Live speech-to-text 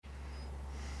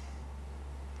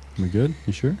We good?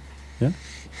 You sure? Yeah?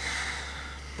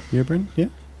 Yeah, Brent? Yeah?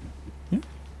 Yeah?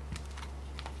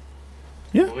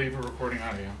 Yeah? I believe we're recording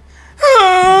audio.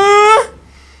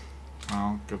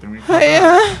 Well, good thing we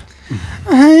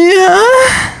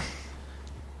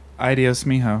Adios,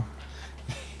 mijo.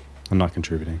 I'm not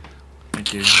contributing.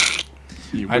 Thank you.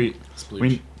 I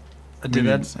did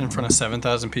that in front of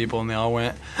 7,000 people, and they all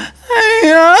went,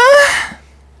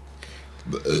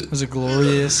 It was a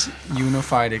glorious,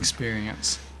 unified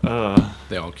experience.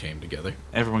 They all came together.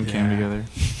 Everyone came together.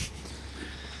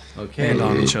 Okay. And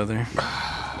on each other.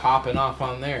 Popping off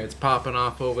on there. It's popping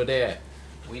off over there.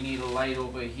 We need a light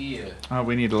over here. Oh,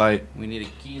 we need light. We need a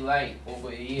key light over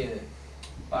here.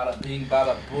 Bada bing,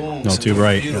 bada boom. No, too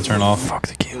bright. It'll turn off. Fuck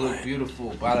the key You look light.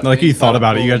 beautiful. Bada Like bing, you thought bada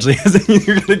about it. boom. You actually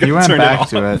you're gonna go You went turn back it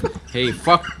to off. it. Hey,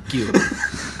 fuck you.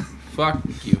 Fuck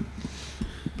you.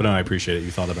 But no, I appreciate it.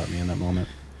 You thought about me in that moment.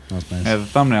 That was nice. Yeah, the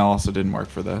thumbnail also didn't work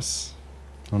for this.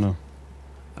 Oh no.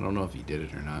 I don't know if he did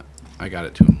it or not. I got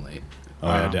it to him late. Oh,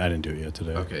 yeah, I didn't do it yet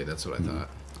today. Okay, that's what I thought.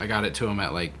 I got it to him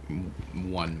at like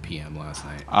 1 p.m. last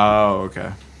night. Oh,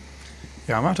 okay.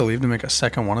 Yeah, I'm about to leave to make a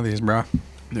second one of these, bro.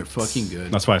 They're fucking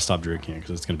good. That's why I stopped drinking it,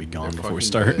 because it's gonna be gone They're before we fucking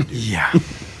start. good, dude. Yeah.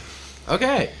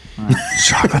 Okay.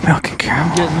 Chocolate milk and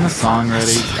caramel. Getting the song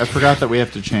ready. I forgot that we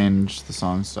have to change the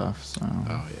song stuff, so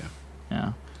Oh, yeah.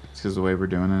 yeah. It's because the way we're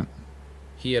doing it.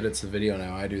 He edits the video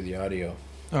now. I do the audio.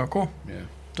 Oh, cool. Yeah.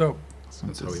 Dope.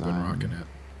 That's how we've been rocking it.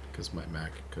 Because my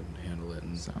Mac couldn't handle it,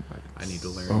 and Sound bites. I need to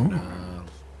learn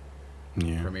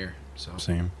Yeah. Premiere. So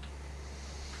Same.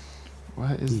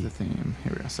 What is the theme?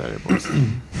 Here we go. Saturday Boys.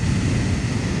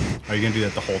 Are you gonna do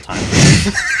that the whole time?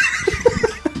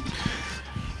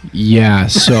 yeah.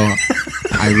 So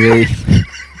I really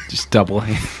just double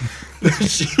hand.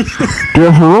 It's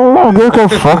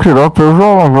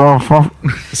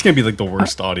gonna be like the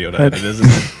worst audio to edit, isn't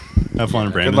it? Have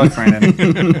fun, Brandon. Good luck,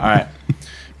 Brandon. All right.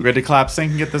 We ready to clap,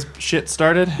 sync, and get this shit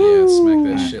started? Yeah, smack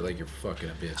that shit like you're fucking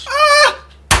a bitch.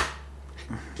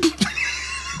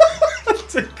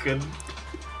 That's a good.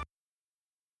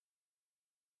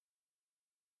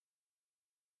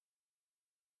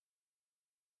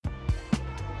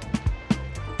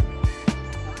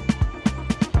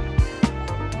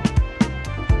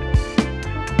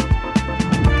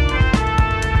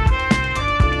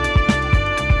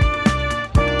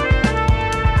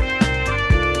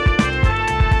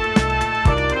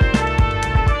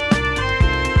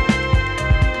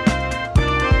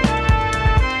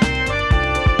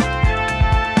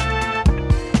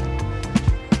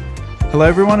 Hello,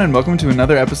 everyone, and welcome to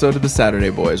another episode of the Saturday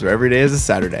Boys, where every day is a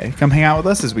Saturday. Come hang out with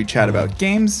us as we chat about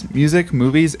games, music,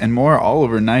 movies, and more, all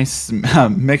over nice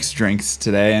mixed drinks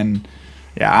today. And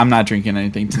yeah, I'm not drinking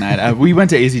anything tonight. We went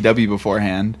to AZW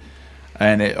beforehand,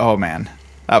 and oh man,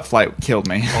 that flight killed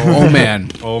me. Oh man.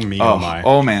 Oh me, oh my.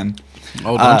 Oh man.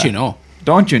 Oh, don't you know?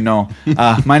 Don't you know?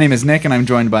 My name is Nick, and I'm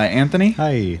joined by Anthony,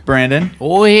 Hi. Brandon,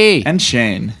 Oh hey. and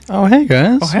Shane. Oh, hey,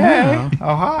 guys. Oh, hey. Wow.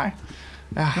 Oh, hi.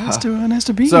 Nice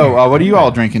to be So, here. what are you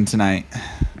all drinking tonight?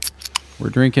 We're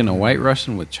drinking a White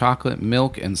Russian with chocolate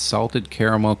milk and salted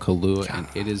caramel Kahlua, and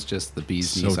it is just the bee's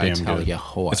So knees. I damn tell good. you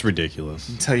what. It's ridiculous.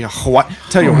 Tell you what.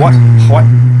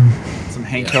 Some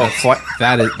Hank Hill what?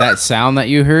 That sound that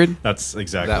you heard, That's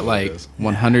exactly that what it like is.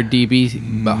 100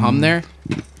 dB hum there,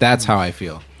 that's how I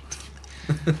feel.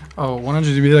 Oh,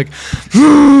 100 to be like,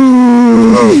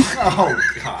 Oh,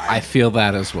 God. I feel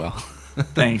that as well.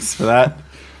 Thanks for that.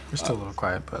 we're still a little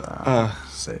quiet, but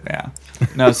safe. Yeah.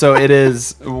 No, so it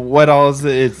is, what all is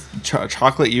it? It's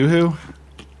chocolate yoo-hoo?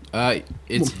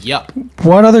 It's yup.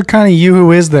 What other kind of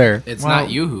yoo-hoo is there? It's Well- not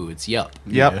yoo-hoo, it's yup.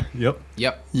 Yep. Yeah. Yep.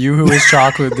 Yep. Yoo-hoo is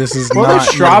chocolate. This is Well, not there's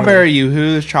strawberry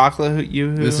yoo-hoo, there's chocolate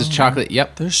yoo-hoo. This is chocolate.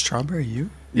 Yep. There's strawberry yoo.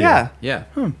 Yeah. Yeah.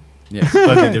 Hmm. Yeah.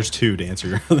 So I think there's two to answer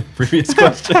your previous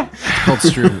question. It's called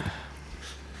Struve.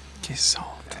 Okay,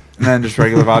 solved. And then just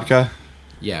regular vodka.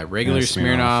 Yeah, regular Yeah,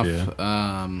 Smirnoff.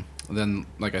 Smirnoff, Then,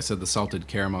 like I said, the salted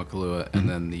caramel Kahlua, and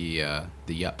then the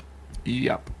yup.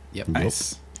 Yep. Yep.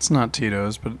 Nice. It's not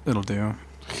Tito's, but it'll do.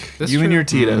 That's You and true. your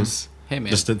Tito's. Hey man,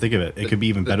 Just to think of it, it could be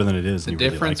even better than it is. the and you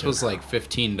really difference like it. was like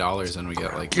 $15, and we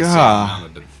got like the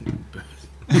God. same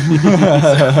amount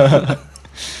of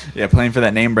Yeah, playing for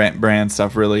that name brand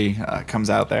stuff really comes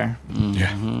out there.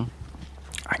 Mm-hmm.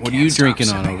 What are you drinking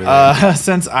on over there?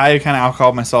 Since I kind of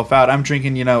alcoholed myself out, I'm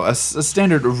drinking, a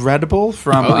standard Red Bull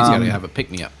from... He's got to have a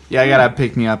pick-me-up. Yeah, I gotta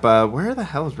pick me up. Where the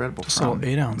hell is Red Bull Just a from?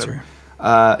 little 8-ouncer.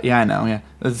 Yeah, I know. Yeah,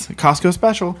 it's Costco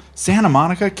special, Santa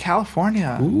Monica,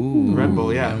 California. Ooh, Red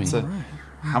Bull. Yeah. yummy. It's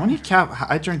how many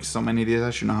I drink so many of these.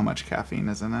 I should know how much caffeine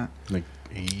is in it. like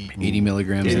 80. 80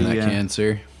 milligrams in that Yeah. can,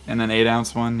 sir. And an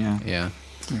 8-ounce one. Yeah. Yeah.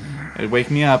 It'd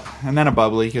wake me up, and then a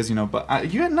bubbly because but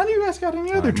none of you guys got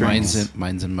any other drinks.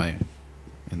 Mine's in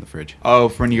the fridge. Oh,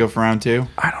 for when you go for round 2.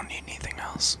 I don't need anything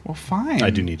else. Well, fine. I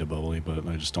do need a bubbly, but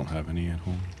I just don't have any at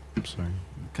home. I'm sorry.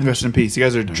 Rest in peace. You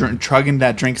guys are trugging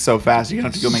that drink so fast. You're gonna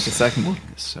have to go make a second one.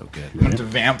 It's so good. I'm gonna have to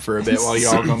vamp for a bit while you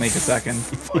all go make a second.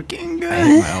 Fucking I hit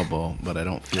good. my elbow, but I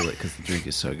don't feel it because the drink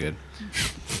is so good.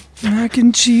 Mac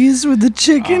and cheese with the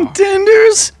chicken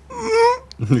tenders.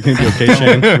 You're gonna be okay,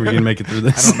 Shane. We're gonna make it through I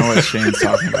this. don't know what Shane's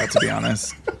talking about, to be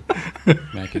honest.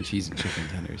 Mac and cheese and chicken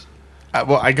tenders.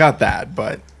 Well, I got that,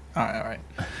 but all right.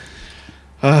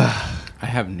 I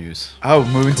have news. Oh,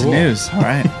 moving to news. All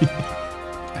right.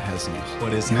 It has news.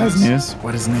 What is How's news?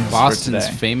 What is news? Boston's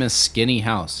for today? famous skinny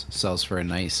house sells for a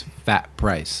nice fat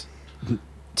price.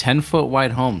 10-foot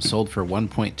wide home sold for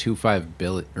 1.25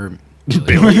 billion. Excuse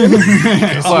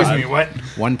me. What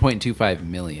 1.25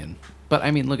 million. But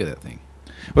I mean, look at that thing.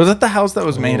 was that? The house that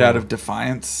was made out of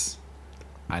Defiance?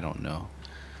 I don't know.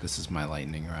 This is my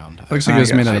lightning round. Looks like it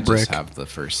was made out I of brick. just have the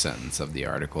first sentence of the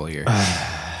article here.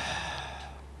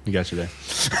 You got you there.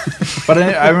 But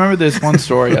I remember this one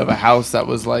story of a house that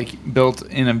was like built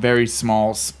in a very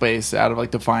small space out of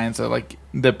like Defiance. Like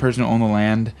the person who owned the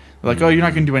land, they're like, "Oh, you're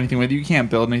not going to do anything with it. You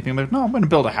can't build anything." They're like, "No, I'm going to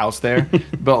build a house there."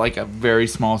 Built like a very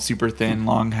small, super thin,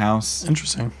 long house.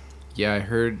 Interesting. Yeah, I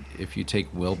heard if you take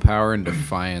willpower and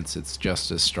defiance, it's just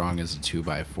as strong as a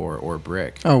 2x4 or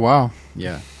brick. Oh, wow.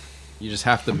 Yeah. You just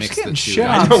have to mix the two. Shit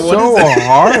I on know, what so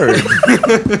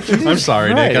hard. I'm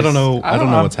sorry, Nick. I don't know. I don't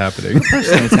know what's happening.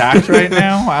 Person attacked right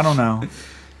now. I don't know.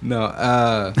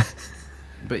 No,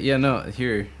 but yeah, no,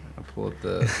 here, I'll pull up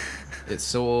it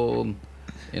sold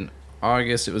in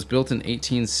August. It was built in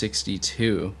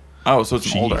 1862. Oh, so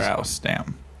it's an older Jeez. house.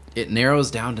 Damn. It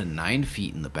narrows down to 9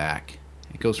 feet in the back.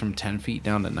 It goes from 10 feet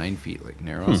down to 9 feet, like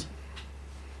narrows.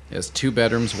 It has 2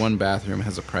 bedrooms, 1 bathroom,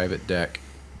 has a private deck,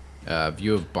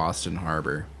 view of Boston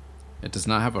Harbor. It does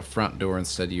not have a front door.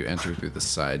 Instead, you enter through the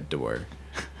side door.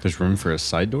 There's room for a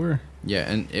side door. Yeah,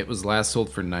 and it was last sold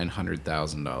for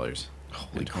 $900,000 in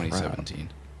Holy 2017.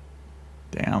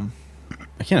 Damn.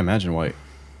 I can't imagine why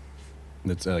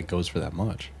it goes for that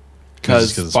much.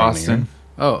 Because it's surrounding Boston.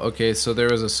 Oh, okay. So there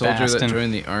was a soldier that Bastin.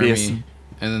 joined the army, Bastin.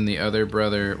 and then the other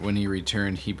brother, when he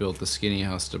returned, he built the skinny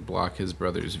house to block his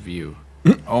brother's view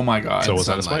Oh my god. So was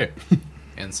that a sunlight. spite?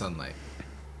 and sunlight.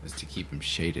 Is to keep him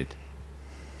shaded.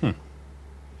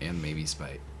 And maybe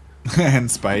spite. and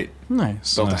spite.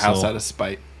 Nice. Built a Nice house little- out of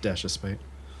spite. Dash of spite.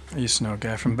 I used to know a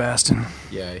guy from Baston.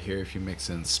 Yeah, I hear if you mix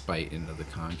in spite into the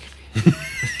concrete.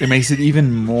 It makes it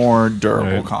even more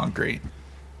durable Right. concrete.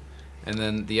 And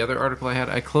then the other article I had,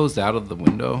 I closed out of the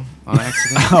window on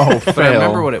accident. Oh, But I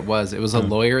remember fail. what it was. It was a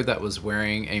lawyer that was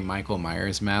wearing a Michael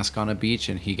Myers mask on a beach,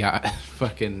 and he got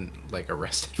fucking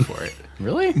arrested for it.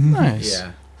 Really? Nice.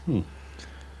 Yeah.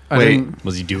 I Wait. didn't-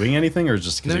 Was he doing anything, or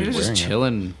just because No, he he was was wearing just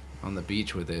chilling on the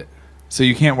beach with it. So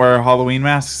you can't wear Halloween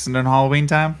masks during Halloween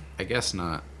time? I guess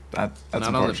not. That's Not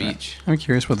on the unfortunate. beach. I'm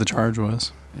curious what the charge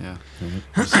was. Yeah. it?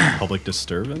 Just public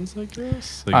disturbance, I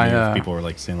guess. Like, if people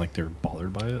were saying they're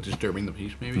bothered by it. Disturbing the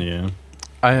peace, maybe? Yeah.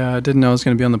 I didn't know it was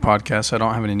going to be on the podcast. So I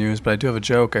don't have any news, but I do have a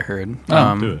joke I heard.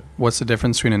 Do it. What's the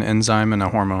difference between an enzyme and a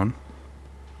hormone?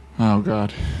 Oh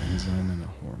god. Enzyme and a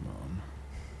hormone.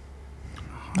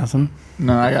 Nothing?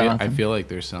 No, I I got feel, nothing. I feel like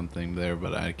there's something there,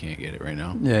 but I can't get it right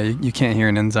now. Yeah, you can't hear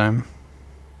an enzyme.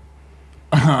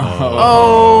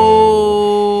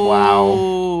 Oh!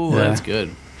 Wow. Yeah. That's good.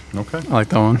 Okay. I like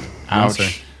that one.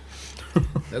 Ouch.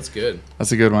 That's good.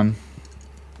 That's a good one.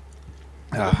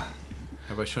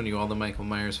 Have I shown you all the Michael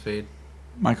Myers fade?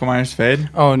 Michael Myers fade?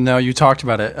 Oh, no, you talked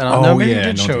about it. I don't know. Maybe you I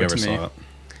did don't show think it I to ever me. saw it.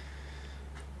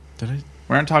 Did I?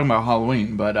 We aren't talking about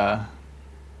Halloween, but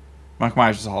Michael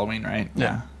Myers is Halloween, right?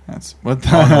 Yeah. That's what the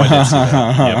Oh, no, I did see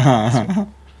that. Yep.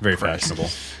 Very fashionable.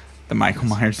 the Michael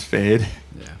Myers fade.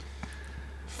 Yeah.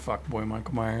 Fuck boy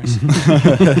Michael Myers.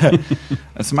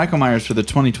 That's Michael Myers for the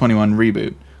 2021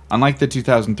 reboot, unlike the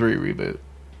 2003 reboot.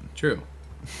 True.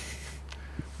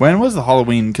 When was the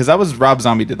Halloween? Because that was Rob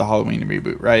Zombie did the Halloween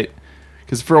reboot, right?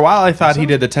 Because for a while I thought he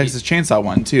did the Texas Chainsaw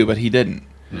one too, but he didn't.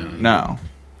 No.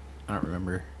 I don't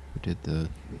remember who did the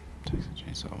Texas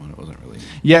Chainsaw one. It wasn't really.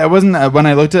 Yeah, it wasn't. When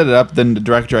I looked it up, then the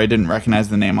director, I didn't recognize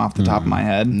the name off the top of my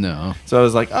head. No. So I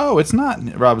was like, oh, it's not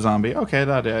Rob Zombie. Okay,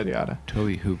 yada, yada, yada.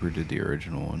 Toby Hooper did the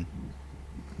original one.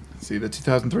 See, the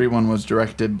 2003 one was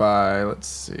directed by, let's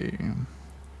see,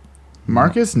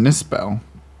 Marcus Nispel.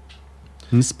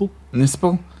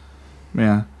 Nispel?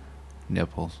 Yeah.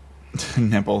 Nipples.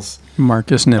 Nipples.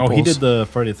 Marcus Nipples. Oh, he did the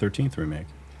Friday the 13th remake.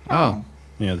 Oh.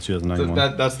 Yeah, the 2009 So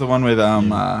one. that's the one with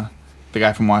the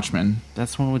guy from Watchmen.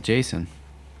 That's the one with Jason.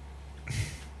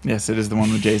 Yes, it is the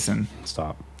one with Jason.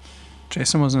 Stop.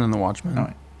 Jason wasn't in The Watchmen.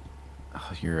 No.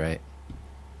 Oh, you're right.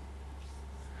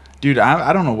 Dude,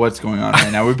 I don't know what's going on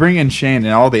right now. We bring in Shane,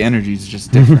 and all the energy is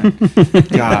just different.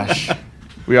 Gosh.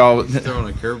 We all... Throwing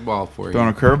a curveball for you. Throwing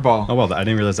a curveball. Oh, well, I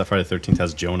didn't realize that Friday the 13th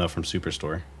has Jonah from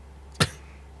Superstore.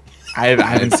 I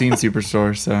haven't seen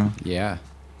Superstore, so... Yeah.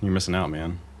 You're missing out,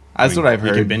 man. That's what I've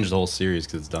heard. You can binge the whole series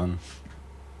because it's done.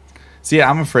 See,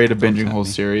 I'm afraid of binging whole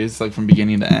series, like from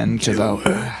beginning to end, because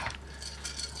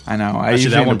I know. Actually,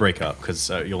 that one break up because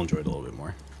you'll enjoy it a little bit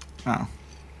more. Oh,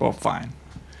 well, fine.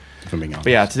 If I'm being honest.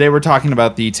 But yeah, today we're talking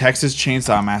about the Texas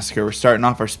Chainsaw Massacre. We're starting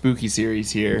off our spooky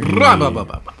series here. Oh,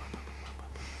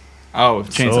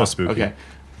 Chainsaw. So spooky. Okay.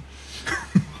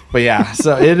 But yeah,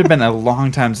 so it had been a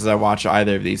long time since I watched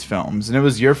either of these films, and it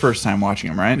was your first time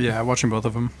watching them, right? Yeah, watching both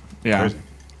of them. Yeah. Crazy.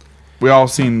 We all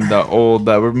seen the old.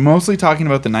 We're mostly talking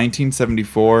about the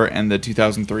 1974 and the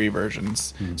 2003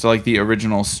 versions. So like the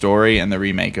original story and the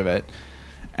remake of it.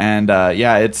 And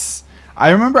yeah, it's.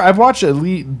 I remember I've watched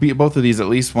both of these at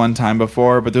least one time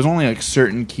before, but there's only like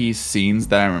certain key scenes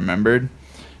that I remembered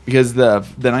because the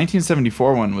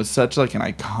 1974 one was such like an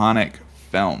iconic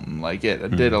film. Like it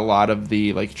did a lot of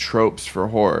the like tropes for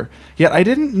horror. Yet I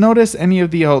didn't notice any of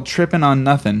the old tripping on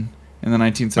nothing in the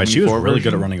 1974 But she was really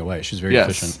version. good at running away. She's very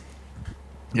efficient.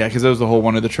 Yeah, because that was the whole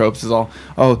one of the tropes is all,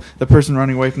 oh, the person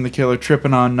running away from the killer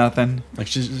tripping on nothing. Like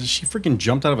she freaking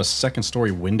jumped out of a second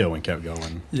story window and kept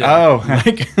going. Yeah. Oh,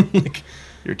 like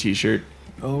your T-shirt.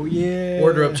 Oh yeah.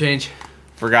 Wardrobe change.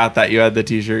 Forgot that you had the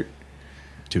T-shirt.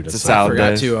 Dude, It's a that's salad Forgot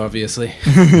days. to, obviously.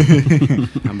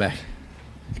 I'm back.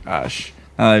 Gosh,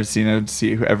 now that I've seen it,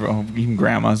 see who even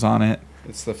grandma's on it.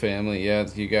 It's the family, yeah.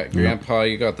 You got Grandpa,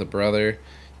 you got the brother,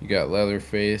 you got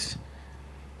Leatherface,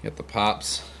 you got the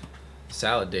pops.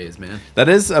 Salad days, man. That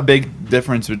is a big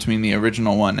difference between the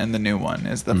original one and the new one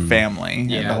is the family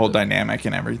and the whole dynamic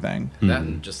and everything. That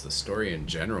and just the story in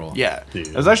general. Yeah.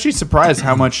 I was actually surprised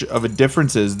how much of a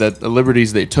difference is that the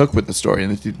liberties they took with the story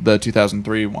in the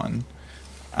 2003 one.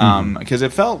 Because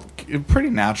it felt pretty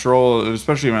natural,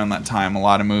 especially around that time. A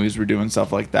lot of movies were doing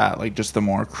stuff like that, like just the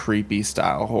more creepy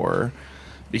style horror.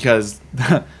 Because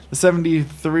the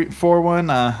 74 one,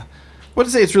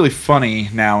 wouldn't say it's really funny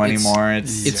now anymore.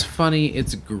 It's funny.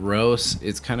 It's gross.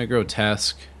 It's kind of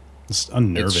grotesque. It's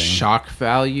unnerving. It's shock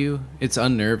value. It's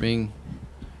unnerving.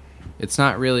 It's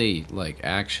not really like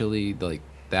actually like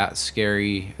that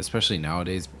scary, especially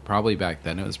nowadays. Probably back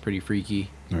then it was pretty freaky.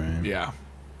 Right. Yeah.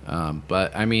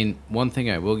 But I mean, one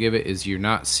thing I will give it is you're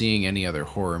not seeing any other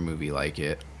horror movie like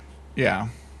it. Yeah.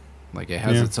 Like it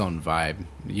has its own vibe.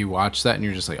 You watch that and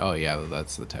you're just like, oh yeah,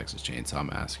 that's the Texas Chainsaw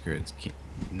Massacre. It's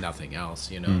nothing else,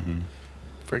 you know.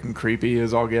 Freaking creepy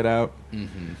as all get out.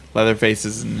 Leatherface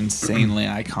is an insanely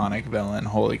iconic villain.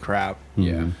 Holy crap.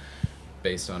 Yeah.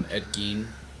 Based on Ed Gein.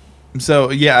 So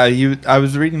yeah, I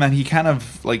was reading that he kind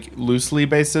of like loosely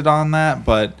based it on that,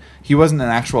 but he wasn't an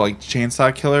actual like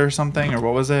chainsaw killer or something, or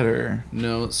what was it? Or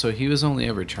no, so he was only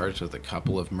ever charged with a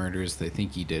couple of murders. They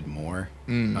think he did more,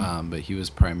 but he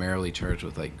was primarily charged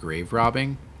with like grave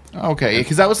robbing. Okay,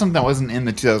 because that was something that wasn't in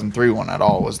the 2003 one at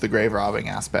all. Was the grave robbing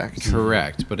aspect?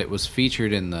 Correct, but it was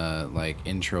featured in the like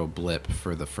intro blip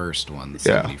for the first one, the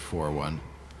 74 one.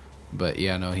 But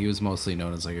yeah, no, he was mostly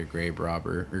known as like a grave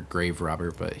robber,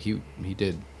 but he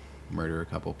did murder a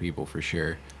couple people for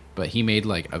sure. But he made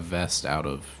like a vest out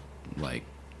of like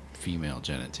female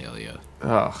genitalia.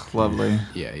 Oh, lovely.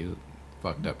 Yeah, he was a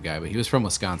fucked up guy, but he was from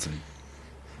Wisconsin,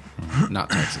 not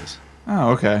Texas.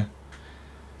 Oh, okay.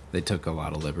 They took a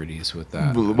lot of liberties with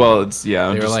that. Well, it's They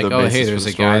were just like, the oh, basis hey, for there's the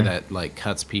a guy story. that like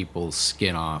cuts people's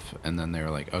skin off, and then they were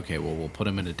like, okay, well, we'll put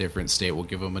him in a different state. We'll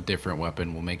give him a different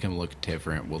weapon. We'll make him look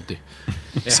different. We'll do.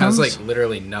 It has like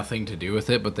literally nothing to do with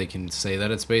it, but they can say that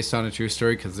it's based on a true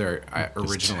story because their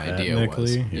original idea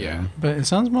was. Yeah. But it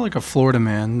sounds more like a Florida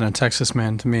man than a Texas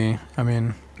man to me. I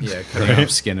mean, Yeah, cutting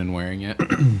off skin and wearing it.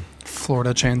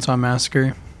 Florida Chainsaw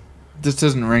Massacre. This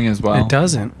doesn't ring as well. It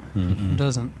doesn't. It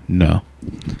doesn't. No.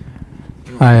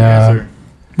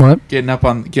 What? Getting up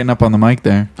on the mic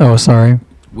there. Oh, sorry.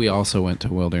 We also went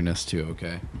to Wilderness too.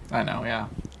 Okay. I know. Yeah.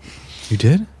 You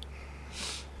did?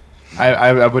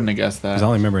 I wouldn't have guessed that. Because I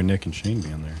only remember Nick and Shane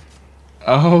being there.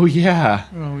 Oh yeah.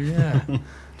 Oh yeah.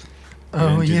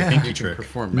 Oh Oh do the yeah. pinky You can trick.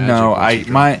 perform magic. No, once you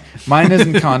drink. mine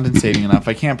isn't condensating enough.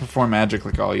 I can't perform magic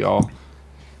like all y'all.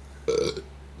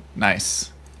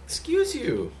 Nice. Excuse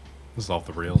you. This is off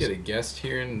the rails. Get a guest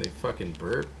here and they fucking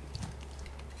burp.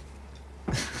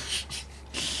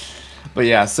 But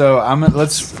yeah, so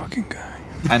let's. Fucking guy.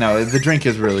 I know the drink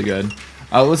is really good.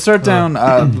 Let's start down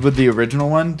with the original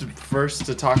one first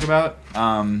to talk about.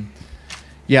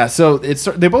 Yeah, so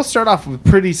they both start off with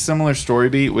pretty similar story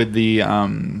beat with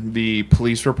the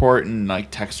police report and like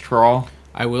text crawl.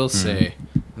 I will say,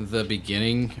 the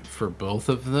beginning for both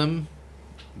of them,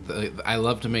 I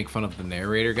love to make fun of the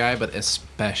narrator guy, but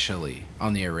especially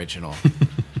on the original.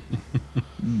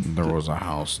 There was a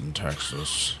house in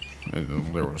Texas.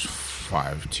 And there was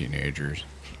 5 teenagers.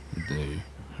 They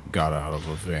got out of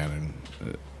a van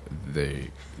and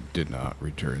they did not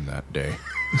return that day.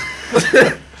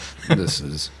 This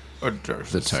is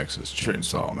the Texas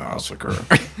Chainsaw Massacre.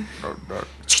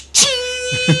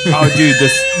 Oh, dude,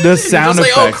 the sound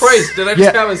effects. Oh, Christ, did I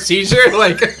just have a seizure?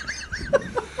 Like,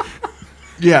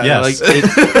 yeah, yes. like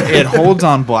it holds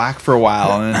on black for a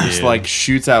while and then just like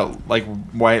shoots out like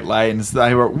white light and it's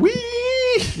like wee,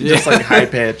 just like high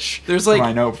pitch. There's like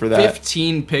my note for that.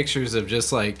 15 pictures of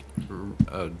just like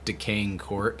a decaying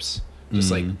corpse,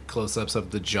 just like close-ups of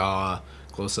the jaw,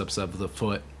 close-ups of the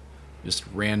foot. Just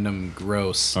random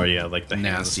gross. Oh yeah, like the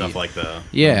hands and stuff, like the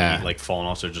meat, like falling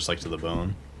off, so just like to the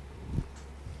bone.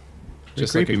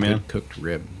 Just creepy, like a man. good cooked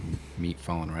rib, meat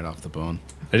falling right off the bone.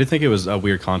 I did think it was a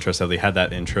weird contrast how they had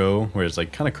that intro where it's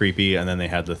like kind of creepy, and then they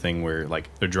had the thing where like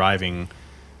they're driving.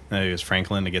 And it was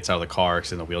Franklin that gets out of the car,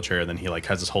 he's in the wheelchair, and then he like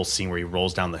has this whole scene where he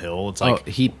rolls down the hill. It's like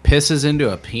he pisses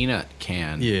into a peanut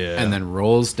can, and then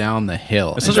rolls down the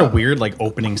hill. It's such a weird like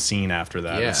opening scene after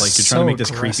that. It's like you're trying to make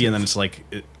this creepy, and then it's like.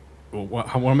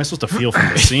 What am I supposed to feel from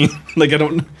this scene? Like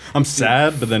I'm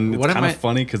sad, but then it's kind of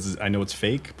funny because I know it's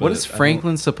fake. But what is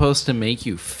Franklin supposed to make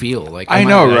you feel? Like I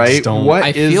know, right?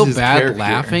 I feel bad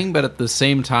laughing, but at the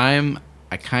same time,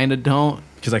 I kind of don't.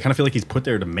 Because I kind of feel like he's put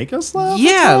there to make us laugh.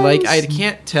 Yeah, like I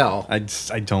can't tell. I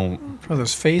don't. Bro,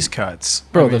 those face cuts.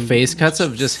 Bro, the face cuts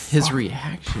of just his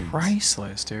reaction.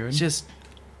 Priceless, dude. Just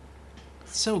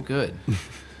so good.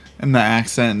 And the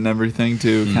accent and everything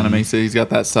too kind of makes it. He's got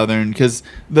that southern because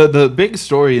the big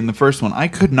story in the first one, I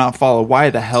could not follow why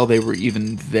the hell they were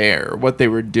even there, what they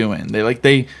were doing.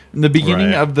 They in the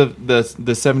beginning of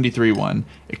the 73 one,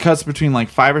 it cuts between like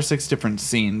 5 or 6 different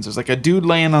scenes. There's like a dude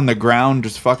laying on the ground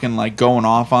just fucking like going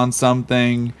off on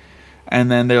something,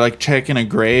 and then they're like checking a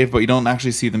grave, but you don't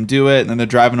actually see them do it. And then they're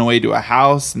driving away to a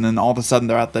house, and then all of a sudden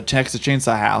they're at the Texas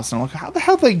Chainsaw house, and I'm like, how the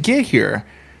hell did they get here?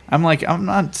 I'm like, I'm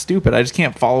not stupid. I just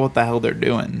can't follow what the hell they're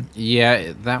doing.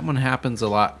 Yeah, that one happens a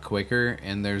lot quicker,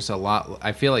 and there's a lot.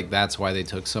 I feel like that's why they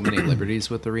took so many liberties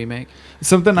with the remake.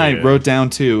 Something I wrote down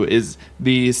too is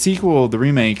the sequel, the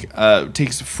remake,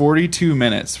 takes 42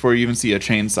 minutes before you even see a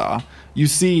chainsaw. You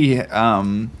see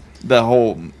the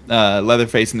whole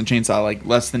Leatherface and the chainsaw like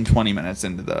less than 20 minutes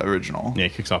into the original. Yeah,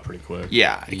 it kicks off pretty quick.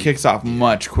 Yeah, it kicks off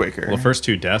much quicker. Well, the first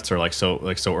 2 deaths are like so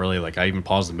early. Like I even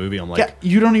paused the movie. I'm like, yeah,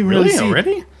 you don't even really see.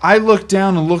 Already? I looked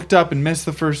down and looked up and missed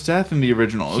the first death in the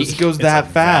original. It goes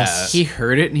that fast. He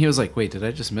heard it and he was like, "Wait, did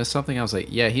I just miss something?" I was like,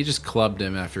 "Yeah, he just clubbed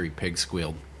him after he pig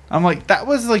squealed." I'm like, that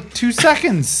was like 2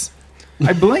 seconds.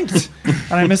 I blinked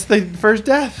and I missed the first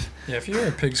death. Yeah, if you hear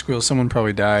a pig squeal, someone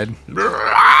probably died.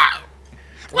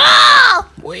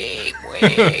 Wait.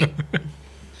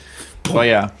 Well,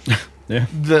 yeah. Yeah.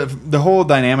 The whole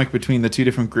dynamic between the 2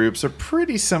 different groups are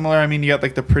pretty similar. I mean, you got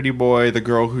like the pretty boy, the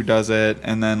girl who does it,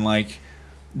 and then like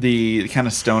the kind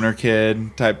of stoner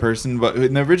kid type person. But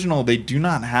in the original, they do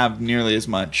not have nearly as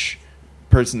much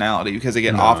personality because they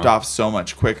get offed off so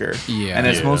much quicker. Yeah, and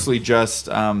it's mostly just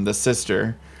the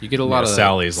sister. You get a lot of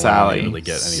Sally's Sally. Don't really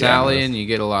get any Sally, and you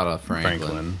get a lot of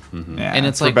Franklin. Mm-hmm. Yeah, and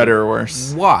it's for like, better or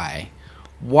worse. Why?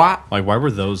 Like, why were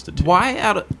those the 2? Why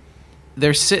out of?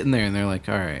 They're sitting there and they're like,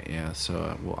 all right, yeah,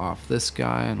 so we'll off this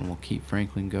guy and we'll keep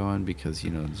Franklin going because,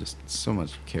 just so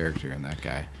much character in that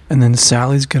guy. And then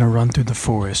Sally's going to run through the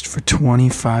forest for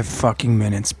 25 fucking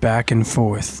minutes back and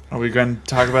forth. Are we going to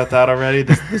talk about that already?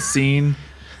 The scene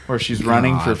where she's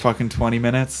running for fucking 20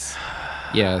 minutes?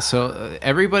 Yeah, so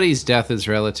everybody's death is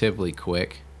relatively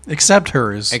quick. Except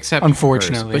hers,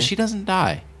 unfortunately. Hers, but she doesn't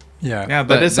die. Yeah, yeah,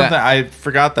 that is something I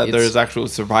forgot that there is actual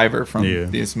survivor from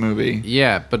this movie.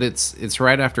 Yeah, but it's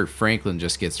right after Franklin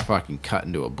just gets fucking cut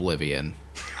into oblivion.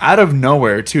 Out of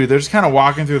nowhere, too. They're just kind of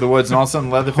walking through the woods, and all of a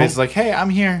sudden Leatherface is like, hey, I'm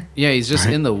here. Yeah, he's just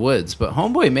in the woods. But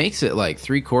Homeboy makes it like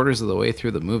 3/4 of the way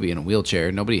through the movie in a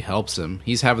wheelchair. Nobody helps him.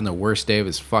 He's having the worst day of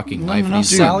his fucking life. No,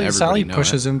 Sally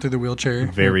pushes him through the wheelchair.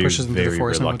 Pushes him through the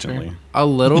forest reluctantly. A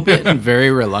little bit and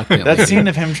very reluctantly. That scene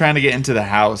of him trying to get into the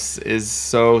house is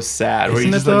so sad.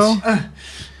 Isn't it, though?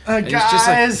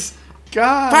 Guys, if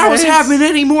I was having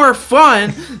any more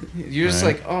fun, you're just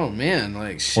like, oh man,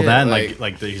 like shit. Well, then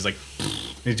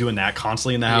he's doing that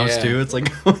constantly in the house too. It's like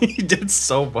he did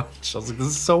so much. I was like, this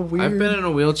is so weird. I've been in a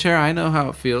wheelchair. I know how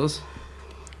it feels.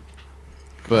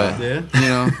 But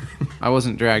I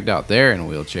wasn't dragged out there in a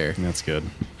wheelchair. That's good.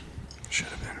 Should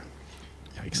have been.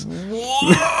 Yikes.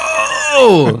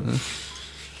 Whoa!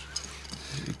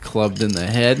 Clubbed in the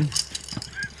head.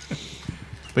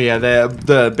 But yeah,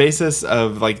 the basis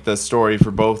of like the story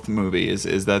for both movies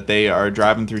is that they are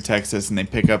driving through Texas and they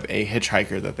pick up a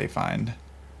hitchhiker that they find.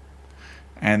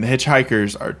 And the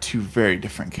hitchhikers are two very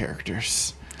different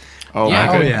characters. Oh Yeah. my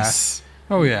Oh, goodness.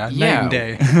 Oh yeah, Yeah. night and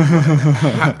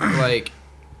day. Like,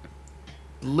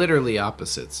 literally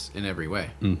opposites in every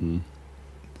way. Mm-hmm.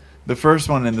 The first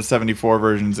one in the 74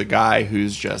 version is a guy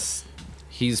who's just...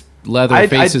 He's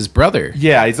Leatherface's brother.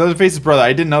 Yeah, he's Leatherface's brother.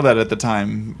 I didn't know that at the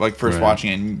time, like first Right.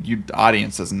 watching it, and the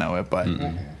audience doesn't know it, but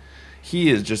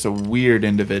he is just a weird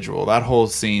individual. That whole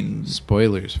scene...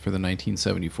 Spoilers for the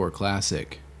 1974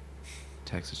 classic,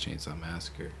 Texas Chainsaw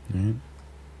Massacre.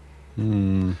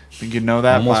 You know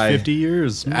that Almost by... 50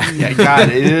 years. Yeah, God,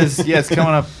 it is. Yeah, it's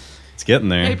coming up. It's getting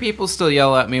there. Hey, people still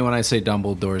yell at me when I say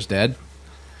Dumbledore's dead.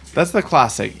 That's the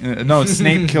classic. No,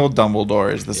 Snape killed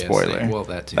Dumbledore is the Yeah, spoiler. Snape, well,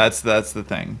 that too. That's the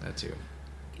thing. That too.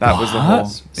 That was the whole...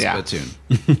 Yeah.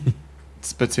 Splatoon.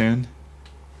 Spittoon.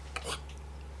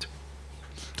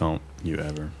 Don't you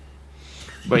ever.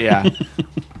 But yeah.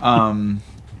 One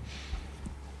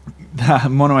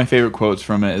of my favorite quotes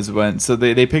from it is when... So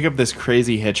they pick up this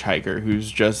crazy hitchhiker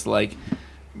who's just like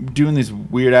doing this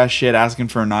weird ass shit, asking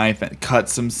for a knife, and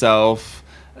cuts himself,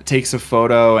 takes a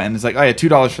photo, and it's like, oh yeah,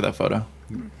 $2 for that photo.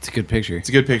 It's a good picture. It's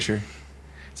a good picture.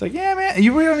 It's like, yeah, man,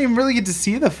 you don't even really get to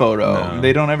see the photo. No.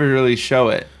 They don't ever really show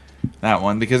it, that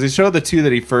one, because they showed the two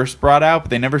that he first brought out, but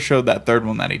they never showed that third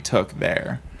one that he took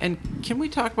there. And can we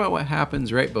talk about what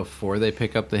happens right before they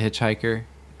pick up the hitchhiker?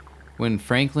 When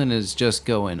Franklin is just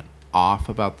going off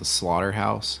about the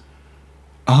slaughterhouse.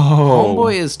 Oh.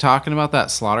 Homeboy is talking about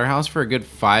that slaughterhouse for a good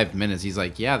 5 minutes. He's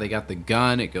like, yeah, they got the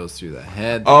gun. It goes through the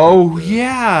head. Oh,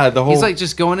 yeah. The whole... He's like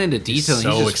just going into detail. so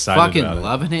He's just excited fucking about it.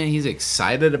 loving it. He's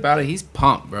excited about it. He's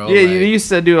pumped, bro. Yeah, Like, you used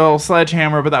to do a whole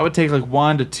sledgehammer, but that would take like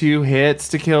 1 to 2 hits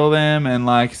to kill them, and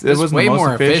like it it's was way the most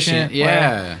more efficient.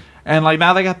 Yeah. And like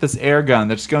now they got this air gun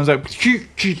that just goes up,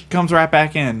 comes right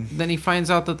back in. Then he finds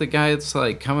out that the guy that's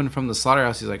like coming from the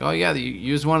slaughterhouse, he's like, oh yeah, you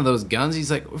used one of those guns. He's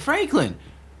like, Franklin,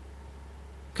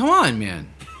 come on,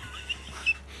 man.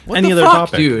 What Any the other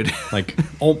fuck, topic, dude?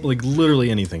 like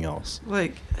literally anything else.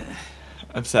 Like,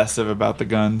 Obsessive about the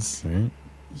guns. Right?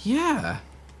 yeah.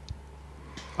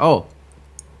 Oh.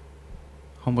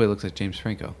 Homeboy looks like James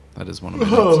Franco. That is one of my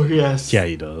notes. yes. Yeah,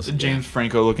 he does. James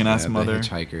Franco looking ass Yeah, the mother.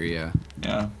 hitchhiker, yeah.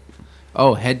 Yeah.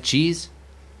 Oh, head cheese?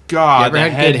 God, You ever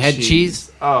the had good head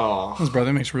cheese? Oh. His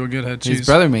brother makes real good head cheese. His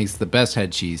brother makes the best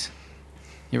head cheese.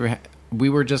 You ever? We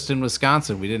were just in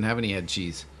Wisconsin. We didn't have any head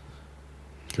cheese.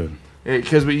 Good.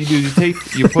 Because what you do,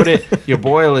 you put it, you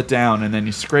boil it down, and then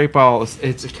you scrape all.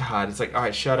 It's God. It's like, all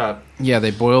right, shut up. Yeah,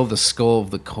 they boil the skull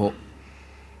of the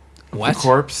The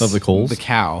corpse Of the coals? The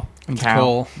cow. And cow.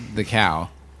 Cole. The cow.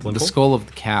 The Lintel? skull of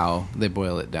the cow. They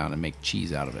boil it down and make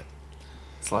cheese out of it.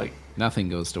 It's like Nothing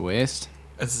goes to waste.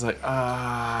 it's just like no,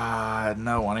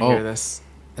 I want to Oh. hear this.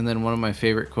 And then one of my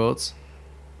favorite quotes: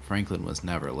 Franklin was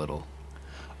never little.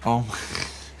 Oh.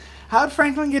 How'd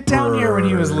Franklin get down here when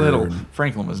he was little? Burn.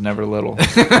 Franklin was never little.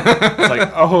 It's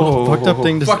like, oh, Fucked up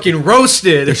thing to say. Fucking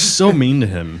roasted. They're so mean to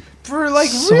him. for like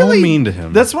So really mean to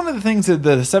him. That's one of the things that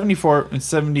the 74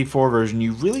 version,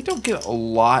 you really don't get a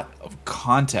lot of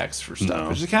context for stuff. No.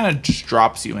 It just kind of just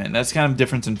drops you in. That's kind of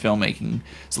difference in filmmaking.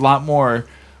 It's a lot more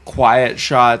quiet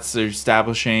shots. They're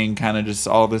establishing kind of just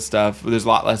all this stuff. There's a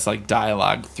lot less like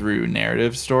dialogue through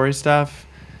narrative story stuff.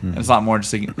 And it's a lot more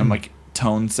just like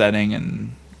tone setting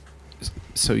and.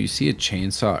 So you see a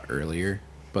chainsaw earlier,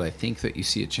 but I think that you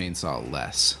see a chainsaw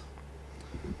less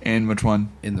In which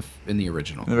one? in the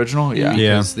original. The original? Yeah.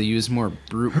 Yeah. Because they use more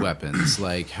brute weapons,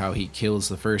 like how he kills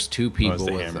the first two people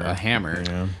the with hammer. a hammer.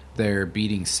 Yeah. They're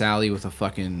beating Sally with a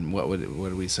fucking what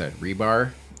did we say?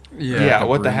 Rebar? Yeah, Like a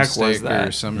what the heck was broomstick that?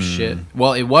 Or some shit.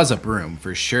 Well, it was a broom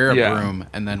for sure, a Yeah. broom,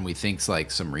 and then we think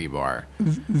like some rebar.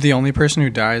 The only person who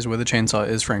dies with a chainsaw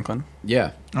is Franklin.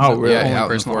 Yeah. Oh, really? The Yeah, only out in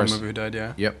the person in the forest. movie who died,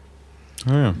 yeah. Yep.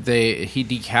 Oh, yeah. He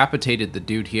decapitated the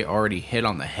dude he already hit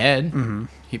on the head,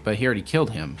 but he already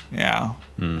killed him, Yeah.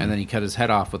 and then he cut his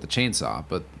head off with a chainsaw.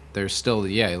 But there's still,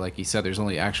 like he said, there's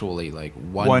only actually like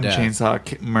one death.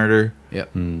 chainsaw murder.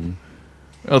 Yep.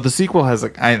 Oh, the sequel has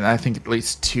like I think at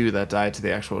least 2 that died to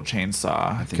the actual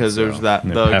chainsaw think because so. there's that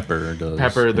And the Pepper does.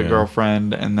 Pepper, the yeah.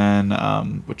 girlfriend, and then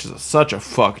which is such a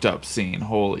fucked up scene.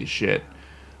 Holy shit.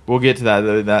 We'll get to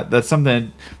that. That's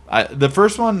something. The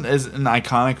first one is an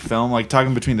iconic film, like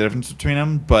talking between the difference between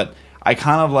them, but I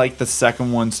kind of like the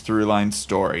second one's through line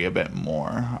story a bit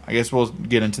more. I guess we'll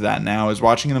get into that now. Is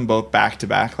watching them both back to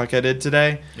back like I did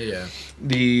today. Yeah.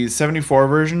 The 74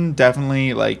 version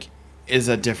definitely like is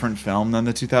a different film than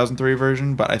the 2003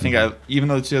 version. But I think even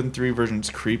though the 2003 version is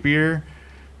creepier,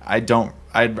 I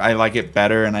like it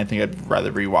better, and I think I'd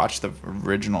rather rewatch the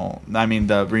original. I mean,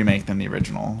 the remake than the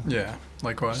original. Yeah,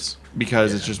 likewise.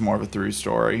 Because it's just more of a through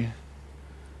story.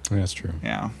 Yeah, that's true.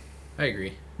 Yeah. I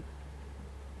agree.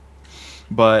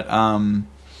 But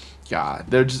yeah,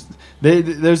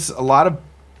 there's a lot of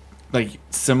like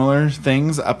similar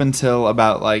things up until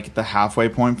about like the halfway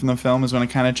point from the film is when it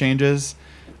kind of changes.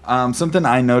 Something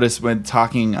I noticed when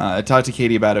I talked to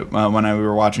Katie about it when we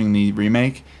were watching the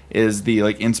remake is the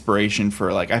like inspiration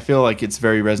for like I feel like it's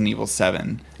very Resident Evil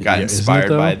 7 got inspired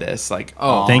by this like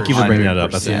thank you for bringing that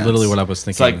up. That's literally what I was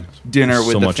thinking. It's like dinner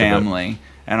with the family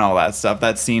and all that stuff.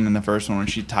 That scene in the first one when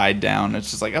she tied down,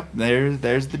 it's just like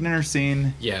there's the dinner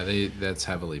scene. Yeah, that's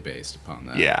heavily based upon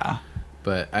that. Yeah.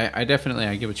 But I definitely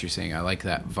I get what you're saying. I like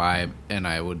that vibe, and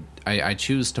I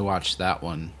choose to watch that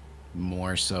one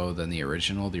more so than the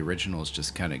original. The original is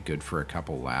just kind of good for a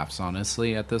couple laughs,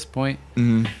 honestly, at this point.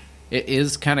 Mm-hmm. It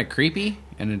is kind of creepy,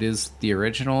 and it is the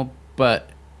original, but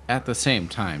at the same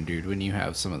time, dude, when you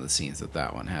have some of the scenes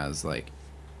that one has, like,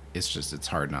 it's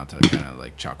hard not to kind of,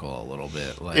 like, chuckle a little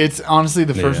bit. Like, it's honestly,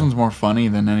 the first one's more funny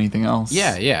than anything else.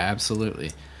 Yeah,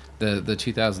 absolutely. The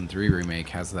 2003 remake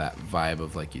has that vibe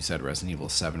of, like you said, Resident Evil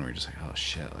 7, where you're just like, oh,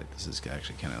 shit, like, this is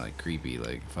actually kind of, like, creepy,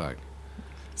 like, fuck.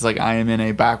 It's like, I am in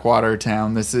a backwater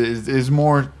town. This is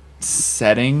more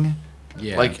setting,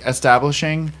 like,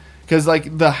 establishing. Because,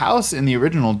 like, the house in the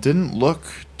original didn't look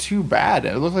too bad.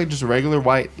 It looked like just a regular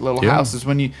white little house. It's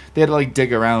when they had to, like,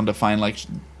 dig around to find, like,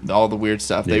 all the weird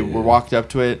stuff. They were walked up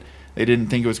to it. They didn't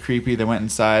think it was creepy. They went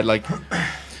inside. Like,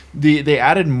 they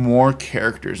added more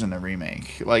characters in the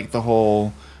remake. Like,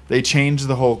 they changed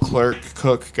the whole clerk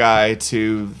cook guy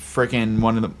to freaking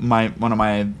one of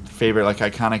my favorite, like,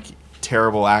 iconic,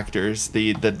 terrible actors.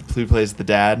 Who plays the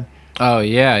dad. Oh,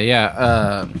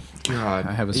 yeah. God,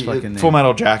 I have his fucking name. Full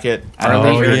Metal Jacket.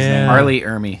 Arlie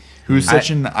Ermy. Who's such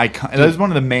an icon. That was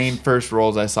one of the main first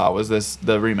roles I saw. Was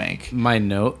the remake? My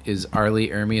note is Arlie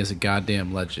Ermy is a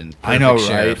goddamn legend. I know,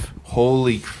 sheriff. right?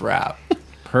 Holy crap!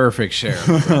 Perfect sheriff,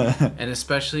 and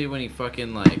especially when he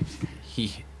fucking like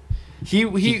he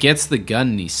gets the gun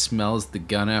and he smells the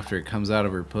gun after it comes out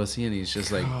of her pussy, and he's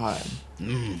just like,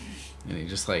 and he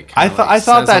just like I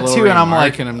thought that too, and I'm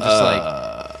like,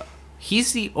 like.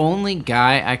 He's the only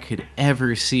guy I could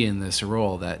ever see in this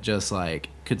role that just like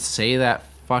could say that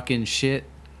fucking shit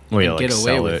and get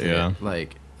away with it,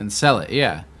 like, and sell it.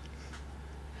 Yeah.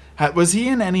 Was he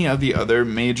in any of the other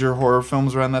major horror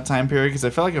films around that time period? Because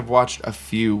I feel like I've watched a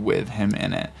few with him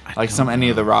in it, like any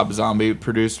of the Rob Zombie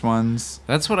produced ones.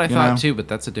 That's what I thought too, but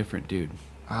that's a different dude.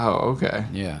 Oh, okay.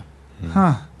 Yeah.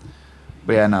 Huh.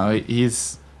 But yeah, no,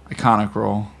 he's iconic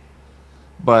role.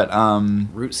 But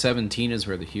Route 17 is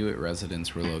where the Hewitt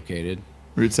residents were located.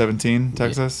 Route 17,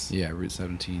 Texas? Yeah, Route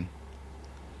 17.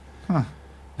 Huh.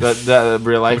 That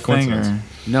real life thing, or?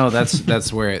 No,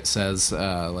 that's where it says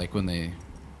like when they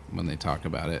talk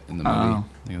about it in the movie.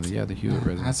 They go, yeah, the Hewitt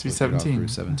residents. Has to be 17. Route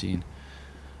 17.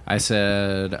 I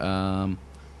said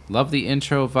love the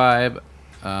intro vibe.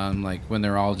 Like when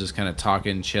they're all just kind of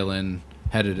talking, chilling,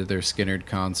 headed to their Skynyrd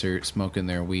concert, smoking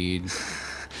their weed.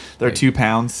 They're like, 2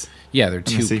 pounds. Yeah, they're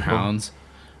 2 pounds.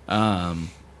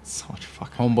 So much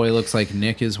fucking. Homeboy looks like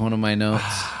Nick is one of my notes.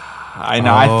 I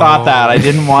know. I thought that. I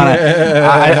didn't want to.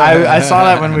 I saw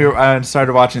that when we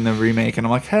started watching the remake, and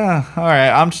I'm like, all right.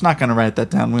 I'm just not going to write that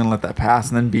down. We're going to let that pass.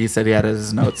 And then B said he had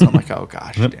his notes. And I'm like, oh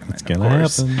gosh, damn it. It's going to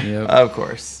happen. Yep. Of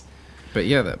course. But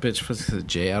yeah, that bitch puts the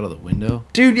J out of the window.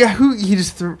 Dude, yeah, he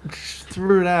just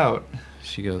threw it out.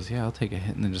 She goes, yeah, I'll take a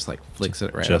hit, and then just like flicks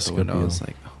it right out the window. It's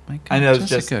like, oh my god, I know,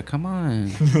 Jessica, come on.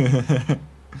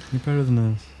 You're better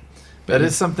than us. That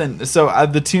is something. So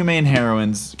the 2 main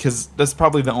heroines, because that's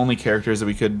probably the only characters that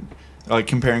we could like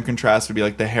compare and contrast would be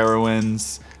like the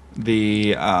heroines,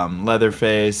 the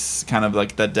Leatherface, kind of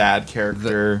like the dad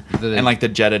character, and like the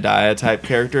Jedediah type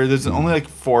character. There's only like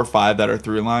 4 or 5 that are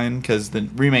through line because the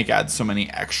remake adds so many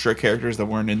extra characters that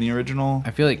weren't in the original.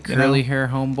 I feel like curly hair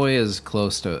homeboy is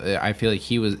close to. I feel like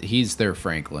he's their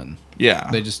Franklin. Yeah,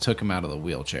 they just took him out of the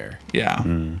wheelchair. Yeah.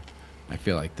 I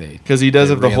feel like because he does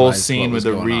have the whole scene with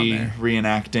the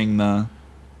reenacting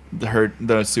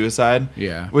the suicide.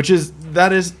 Yeah,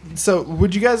 that is. So,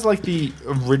 would you guys like the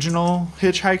original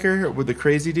Hitchhiker with the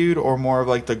crazy dude, or more of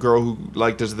like the girl who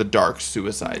like does the dark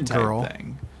suicide type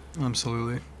thing?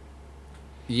 Absolutely.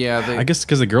 Yeah, I guess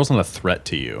because the girl's not a threat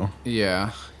to you.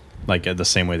 Yeah, like the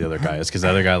same way the other guy is, because the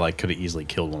other guy like could have easily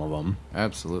killed one of them.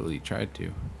 Absolutely tried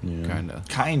to. Yeah.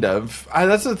 Kind of.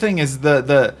 That's the thing is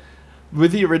the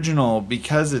with the original,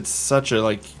 because it's such a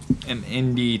like an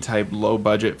indie type low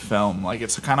budget film, like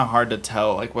it's kind of hard to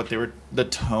tell like what they were, the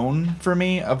tone for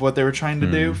me of what they were trying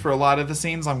to do for a lot of the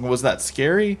scenes. Like, was that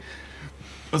scary?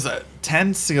 Was that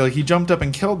tense? Like, he jumped up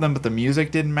and killed them, but the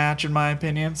music didn't match, in my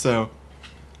opinion. So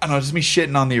I don't know, just me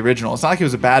shitting on the original. It's not like it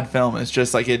was a bad film. It's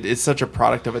just like it's such a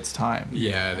product of its time.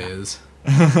 Yeah, it is.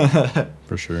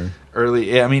 For sure.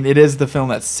 I mean, it is the film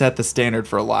that set the standard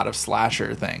for a lot of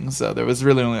slasher things. So there was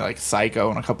really only like Psycho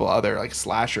and a couple other like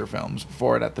slasher films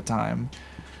before it at the time.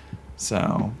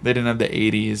 So they didn't have the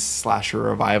 80s slasher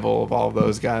revival of all of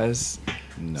those guys.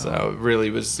 No. So it really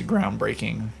was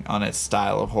groundbreaking on its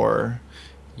style of horror.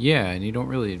 Yeah, and you don't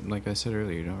really, like I said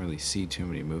earlier, you don't really see too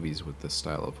many movies with this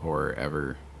style of horror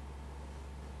ever.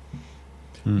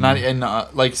 Not and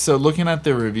like, so looking at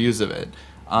the reviews of it,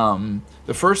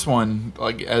 the first one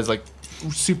like has like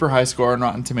super high score on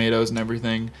Rotten Tomatoes and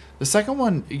everything. The second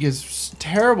one, it gets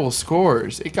terrible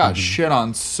scores. It got shit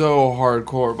on so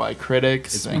hardcore by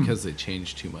critics. It's because they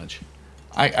changed too much.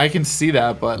 I can see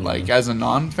that, but like as a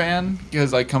non-fan,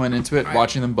 because like coming into it,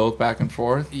 watching them both back and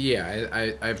forth. Yeah,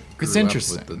 I grew It's up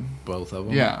interesting. with both of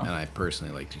them. Yeah. And I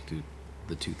personally liked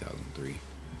the 2003.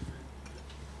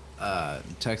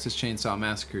 Texas Chainsaw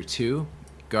Massacre 2,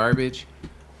 garbage.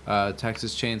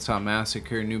 Texas Chainsaw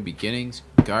Massacre New Beginnings,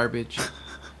 garbage.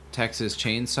 Texas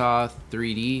Chainsaw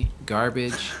 3D,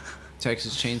 garbage.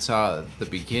 Texas Chainsaw The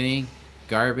Beginning,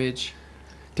 garbage.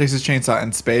 Texas Chainsaw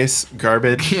in Space,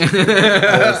 garbage.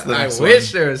 That's the I next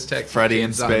wish one. there was Texas Freddy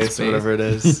in Chainsaw Space, whatever it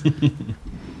is.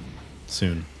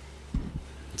 Soon.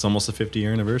 It's almost a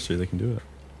 50-year anniversary. They can do it.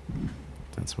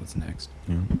 That's what's next.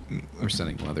 Yeah. We're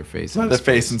sending Leatherface.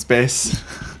 Leatherface in Space.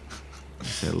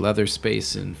 Leather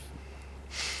space in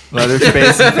Leather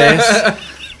Space in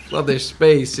Face. leather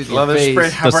space in Leather your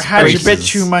face. Space. Have had a bit spaces.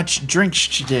 too much drinks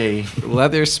today.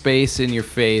 Leather space in your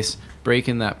face,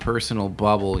 breaking that personal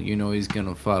bubble. You know he's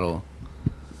gonna fuddle.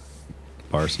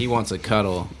 Bars. He wants a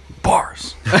cuddle.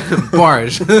 Bars.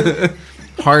 Bars.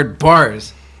 Hard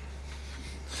bars.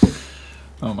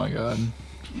 Oh my god.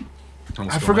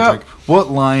 Almost I got my forgot drink.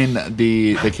 what line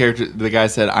the guy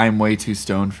said. I'm way too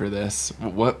stoned for this.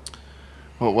 What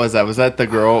was that? Was that the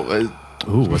girl?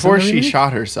 Ooh, was before that the she remake?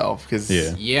 shot herself? Because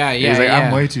Yeah. Yeah, he yeah, was like, yeah.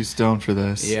 I'm way too stoned for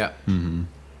this. Yeah.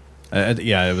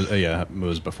 Yeah, it was. Yeah, it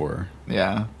was before.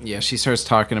 Yeah. Yeah, she starts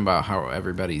talking about how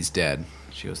everybody's dead.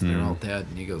 She goes, they're all dead.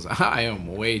 And he goes, I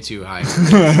am way too high for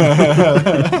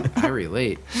this. I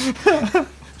relate.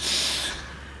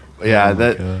 Yeah, Oh my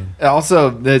that God.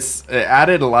 also it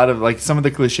added a lot of like some of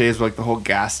the cliches, like the whole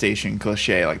gas station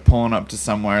cliche, like pulling up to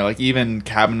somewhere, like even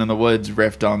Cabin in the Woods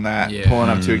riffed on that, Yeah. pulling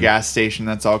up to a gas station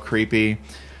that's all creepy.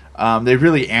 They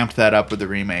really amped that up with the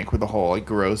remake with the whole like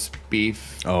gross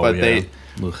beef, Oh, but yeah.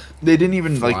 they didn't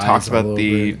even like Flies talk all about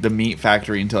the over it. meat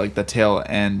factory until like the tail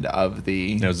end of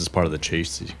the. That was just part of the chase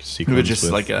sequence. It was just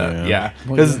with- like yeah,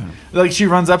 Well, because yeah. like she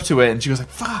runs up to it and she goes like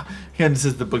 "fuck," and this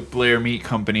is the Blair Meat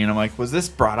Company, and I'm like, was this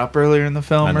brought up earlier in the I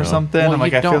film know. or something? Well, I'm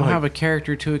like, you I don't feel have like a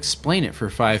character to explain it for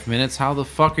 5 minutes. How the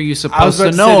fuck are you I was supposed about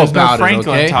to to know say, there's about no it,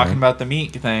 Franklin okay? talking about the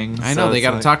meat thing. I so know, they it's got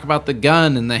to like- talk about the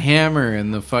gun and the hammer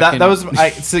and the fucking... That was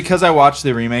because I watched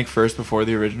the remake first before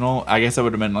the original. I guess that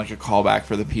would have been like a callback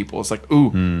for the people. It's like,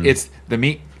 ooh, it's the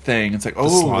meat thing. It's like, oh, the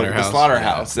slaughterhouse.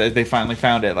 slaughterhouse. They finally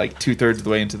found it like 2/3 of the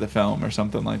way into the film or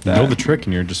something like You that. know the trick,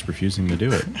 and you're just refusing to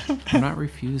do it. I'm not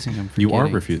refusing, I'm forgetting. You are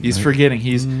refusing. He's right? forgetting.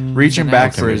 He's reaching an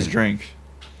back for his accident. drink.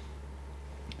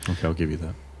 Okay, I'll give you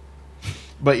that.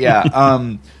 But yeah,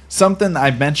 something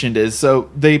I mentioned is so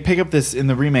they pick up this in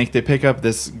the remake. They pick up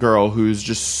this girl who's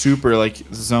just super like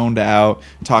zoned out,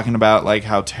 talking about like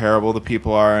how terrible the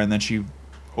people are, and then she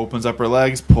opens up her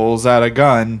legs, pulls out a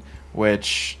gun,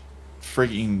 which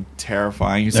freaking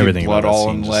terrifying. You see Everything blood about that all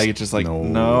scene in the just- leg. It's just like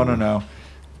no. no.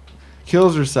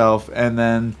 Kills herself, and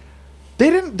then they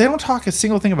don't talk a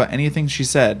single thing about anything she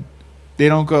said. They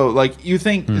don't go like you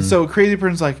think. So crazy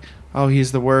person's like, oh,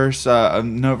 he's the worst.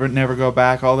 Never go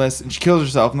back. All this, and she kills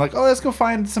herself. And like, oh, let's go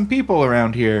find some people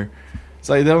around here. It's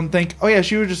like they don't think. Oh yeah,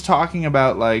 she was just talking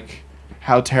about like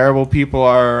how terrible people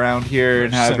are around here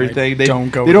and how Just saying, everything. like, don't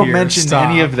go They don't here, mention stop.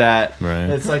 any of that. Right.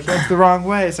 It's like that's the wrong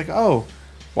way. It's like, oh,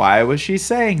 why was she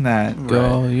saying that?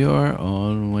 Go your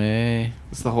own way.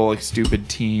 It's the whole like stupid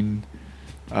teen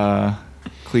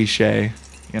cliche,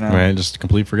 you know. Right, just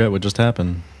complete forget what just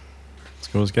happened. Let's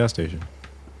go to this gas station.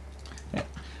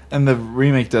 And the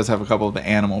remake does have a couple of the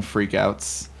animal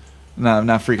freakouts. No,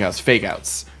 not freakouts, fake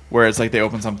outs. Where it's like they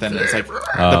open something and it's like the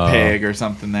Oh. pig or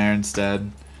something there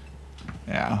instead.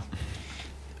 Yeah.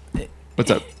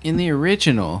 What's up? In the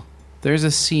original, there's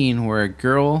a scene where a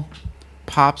girl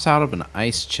pops out of an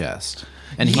ice chest.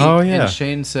 And Oh, yeah. and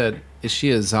Shane said, is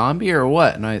she a zombie or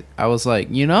what? And I was like,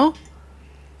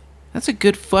 that's a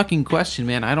good fucking question,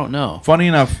 man. I don't know. Funny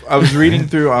enough, I was reading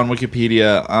through on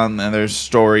Wikipedia on their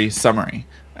story summary,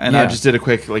 and I just did a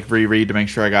quick reread to make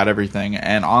sure I got everything.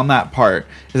 And on that part,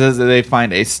 it says that they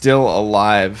find a still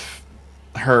alive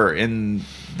her in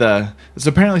the. So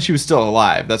apparently she was still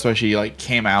alive. That's why she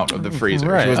came out of the freezer.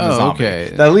 Right. She wasn't a zombie.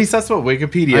 Okay. At least that's what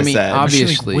Wikipedia said.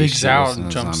 Obviously, wigs she out wasn't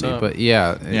and a jumps zombie, up. but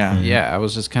yeah. I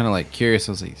was just kind of curious.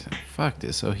 I was like, fuck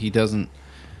this. So he doesn't.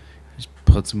 Just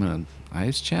puts him in an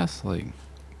ice chest, Well,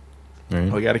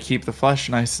 you got to keep the flesh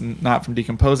nice and not from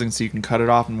decomposing, so you can cut it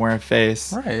off and wear a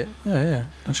face. Right. Yeah.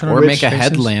 or make a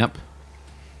headlamp.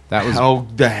 That was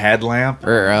the headlamp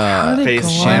or How did it face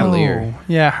glow? chandelier.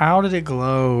 Yeah, how did it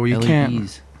glow? You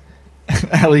can't.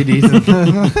 LEDs.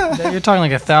 You're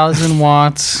talking 1,000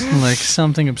 watts,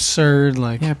 something absurd,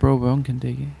 Yeah, bro, bone can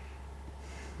dig it.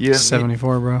 You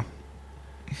 74, bro.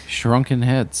 Shrunken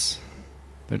heads.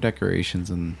 They're decorations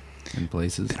in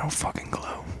places. They don't fucking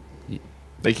glow.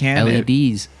 They can.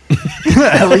 LEDs.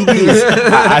 LEDs.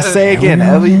 I say again,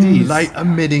 LEDs. Light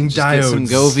emitting Just get some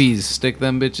Govies. Stick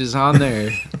them bitches on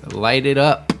there. Light it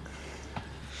up.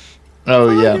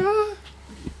 Oh, yeah.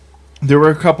 There were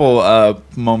a couple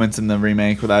moments in the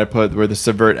remake that I put where the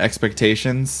subvert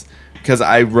expectations, because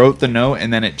I wrote the note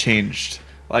and then it changed.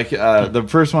 The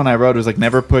first one I wrote was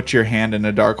never put your hand in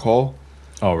a dark hole.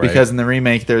 Oh, right. Because in the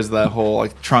remake, there's the whole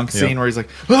trunk scene where he's like,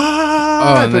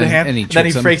 and put a then- hand, and he then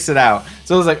he tricks him. freaks it out.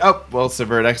 So it was oh, well,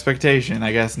 subvert expectation.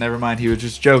 I guess never mind. He was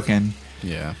just joking.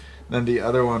 Yeah. Then the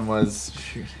other one was,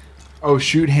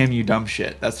 shoot him, you dumb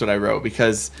shit. That's what I wrote,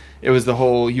 because it was the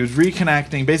whole, he was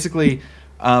reconnecting. Basically,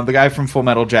 the guy from Full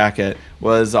Metal Jacket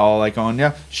was all going,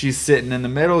 yeah, she's sitting in the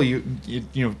middle. You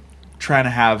trying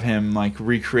to have him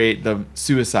recreate the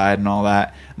suicide and all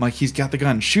that. I'm he's got the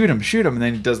gun, shoot him, and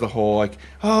then he does the whole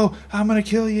oh, I'm gonna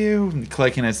kill you, and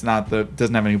clicking it's not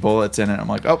doesn't have any bullets in it. I'm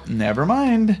oh, never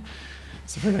mind.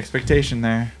 Subvert expectation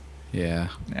there. Yeah.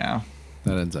 Yeah.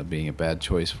 That ends up being a bad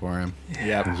choice for him.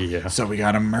 Yep. Yeah. So we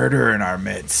got a murderer in our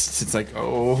midst. It's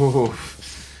oh,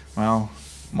 well,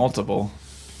 multiple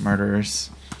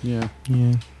murderers. Yeah.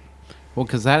 Yeah. Well,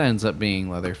 because that ends up being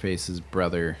Leatherface's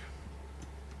brother.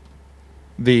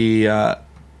 The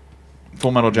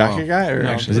Full Metal Jacket No. guy, or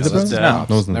No, Is it the that's brother? dad.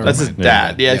 No, it's not. Never that's his mind.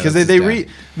 dad. Yeah, because that's they his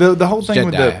the whole thing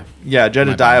with Jedediah.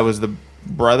 Jedediah My was the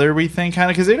brother, we think, kind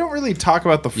of, because they don't really talk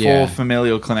about the full Yeah.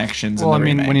 familial connections. Well, in the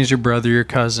remake. when he's your brother, your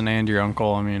cousin, and your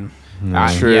uncle, True, Yeah, I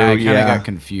kind of yeah. got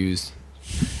confused.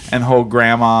 and the whole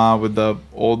grandma with the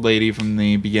old lady from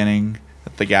the beginning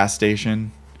at the gas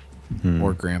station.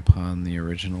 Or Grandpa in the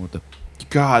original with the...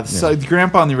 God, so the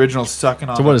grandpa in the original sucking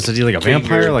on. So what is he a finger.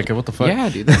 vampire? What the fuck? Yeah,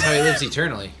 dude, that's how he lives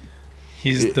eternally.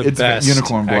 he's the It's best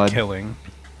unicorn blood. at killing.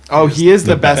 Oh, he is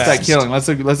the best at best. killing. Let's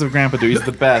have Grandpa do. He's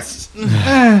the best.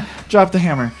 Drop the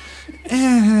hammer.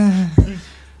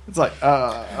 It's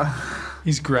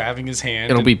He's grabbing his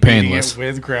hand. It'll and be beating painless. it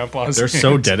with Grandpa's They're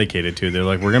so hand. dedicated to it. They're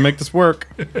we're gonna make this work.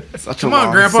 such Come a on,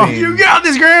 long Grandpa. scene. You got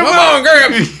this, Grandpa. Come on,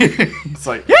 Grandpa. It's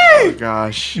oh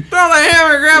gosh. Throw the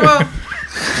hammer, Grandpa.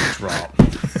 Drop.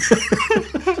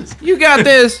 You got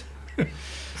this.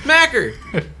 Smack her.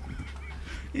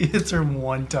 He hits her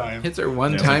one time. Hits her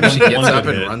one Yeah, time, one- she gets one up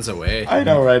good and hit. runs away. I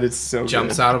know, right? It's so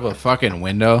Jumps good. out of a fucking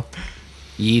window.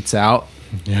 Yeets out.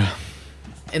 Yeah.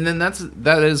 And then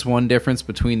that is one difference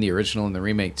between the original and the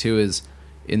remake too, is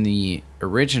in the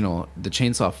original the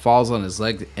chainsaw falls on his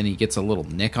leg and he gets a little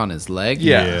nick on his leg.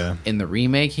 Yeah. In the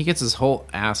remake he gets his whole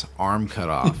ass arm cut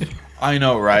off. I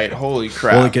know, right? Holy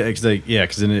crap! Well,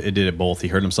 because then it did it both. He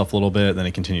hurt himself a little bit, then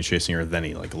he continued chasing her. Then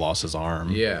he lost his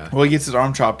arm. Yeah. Well, he gets his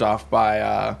arm chopped off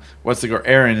by what's the girl?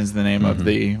 Erin is the name of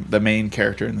the main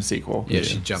character in the sequel. Yeah,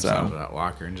 she jumps So, out of that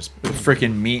locker and just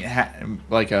freaking meat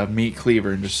like a meat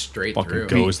cleaver and just straight Fucking through.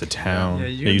 goes to town. Yeah,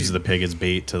 you he gotta uses be- the pig as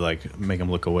bait to make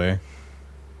him look away.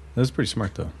 That's pretty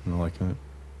smart though. I like that.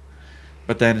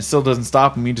 But then it still doesn't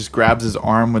stop him. He just grabs his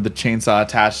arm with the chainsaw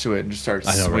attached to it and just starts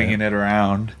I know, swinging right? it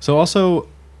around. So also,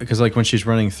 because when she's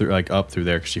running through up through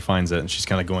there, because she finds it and she's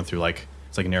kind of going through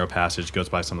it's a narrow passage, goes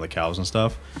by some of the cows and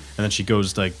stuff, and then she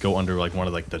goes go under one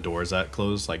of the doors that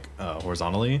close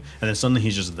horizontally, and then suddenly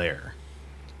he's just there.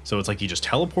 So it's he just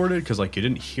teleported because you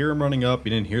didn't hear him running up,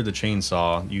 you didn't hear the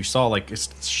chainsaw, you saw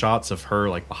shots of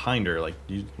her behind her,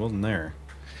 he wasn't there.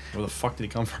 Where the fuck did he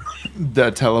come from?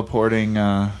 The teleporting.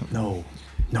 No.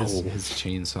 His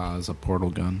chainsaw is a portal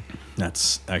gun.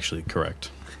 That's actually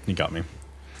correct. You got me.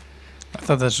 I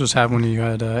thought that's just happened when you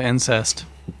had incest.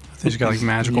 They just got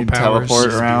magical You powers. teleport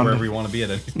Just be around. wherever you want to be at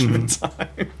any given time.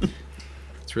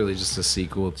 It's really just a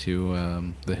sequel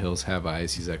to The Hills Have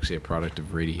Eyes. He's actually a product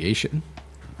of radiation.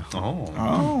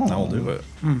 Oh. That'll do it.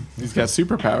 He's got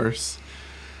superpowers.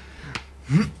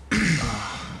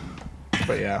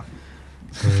 But yeah.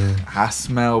 I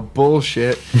smell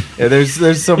bullshit. Yeah,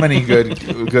 there's so many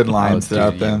good lines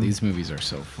throughout them. These movies are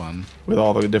so fun with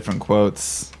all the different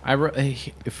quotes.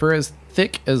 For as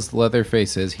thick as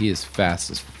Leatherface is, he is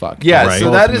fast as fuck. Yeah, right.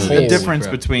 so that is the difference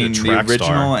crap. between the track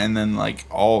original star. and then like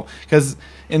all, because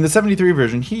in the '73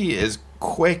 version he is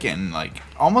quick and like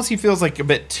almost he feels like a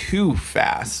bit too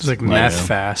fast. It's like meth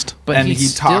fast. But and he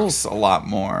he's talks a lot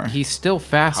more. He's still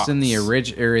fast in the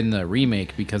Talks. in the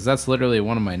remake, because that's literally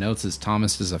one of my notes is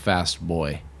Thomas is a fast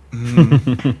boy.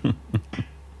 Real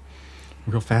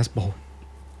fast ball.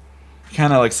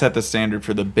 Kind of like set the standard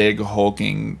for the big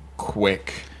hulking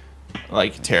quick,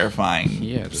 like terrifying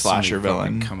Just slasher somebody fucking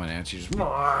villain. coming at you.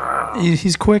 Just,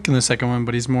 He's quick in the second one,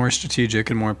 but he's more strategic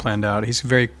and more planned out. He's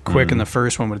very quick in the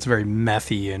first one, but it's very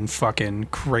methy and fucking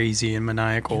crazy and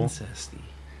maniacal.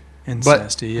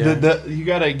 Incesty, yeah. You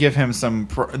gotta give him some.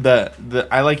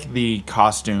 I like the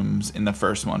costumes in the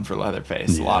first one for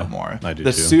Leatherface a lot more. I do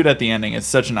the too. suit at the ending is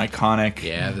such an iconic.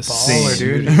 yeah, the Baller, suit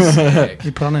dude. is sick.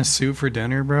 He put on his suit for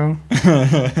dinner, bro.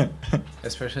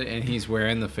 Especially, and he's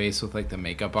wearing the face with like the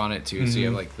makeup on it too, so you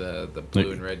have like the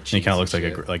blue and red cheeks. He kind of looks and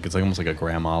like shit. it's like almost like a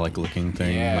grandma like looking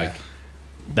thing. Yeah.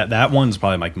 Like that one's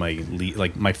probably like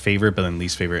my favorite, but then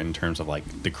least favorite in terms of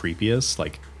like the creepiest.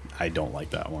 Like I don't like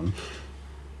that one.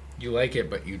 You like it,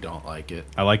 but you don't like it.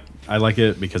 I like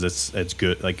it because it's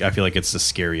good. Like I feel like it's the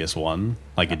scariest one.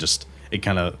 Like it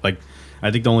kind of like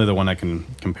I think the only other one I can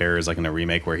compare is like in a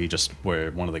remake where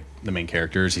one of the main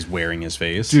characters, he's wearing his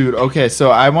face. Dude, okay,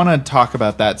 so I want to talk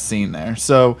about that scene there.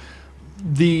 So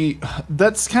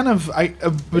that's kind of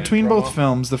between both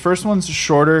films. The first one's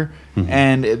shorter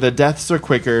and the deaths are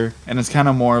quicker, and it's kind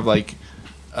of more of like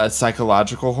a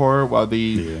psychological horror, while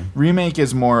the remake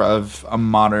is more of a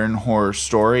modern horror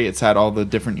story. It's had all the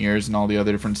different years and all the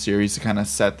other different series to kind of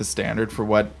set the standard for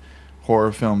what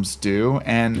horror films do,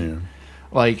 and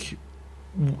like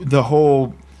the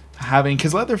whole having,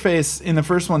 because Leatherface in the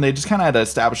first one they just kind of had to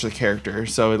establish the character,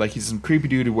 so like he's some creepy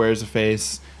dude who wears a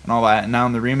face and all that, and now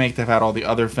in the remake they've had all the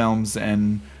other films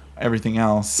and everything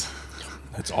else.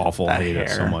 That's awful. I hate it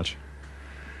so much.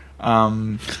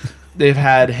 They've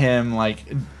had him like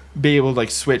be able to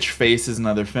like switch faces in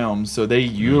other films, so they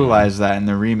utilize that in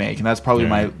the remake, and that's probably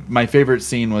my favorite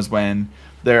scene was when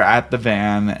they're at the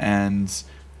van and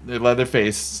the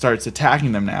Leatherface starts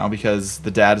attacking them now because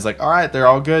the dad is like, all right, they're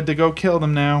all good to go kill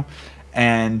them now,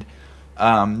 and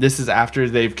this is after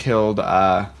they've killed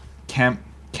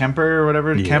Kemper or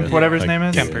whatever whatever his name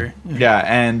is. Kemper. Yeah,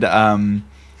 and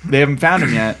they haven't found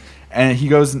him yet, and he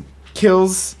goes and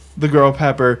kills the girl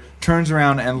Pepper, turns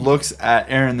around and looks at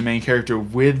Aaron, the main character,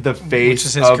 with the face Which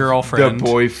is his of girlfriend. the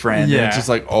boyfriend. Yeah. And it's just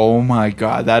like, oh my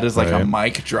god, that is like a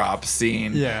Right. mic drop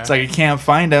scene. Yeah. It's like, I can't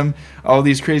find him. All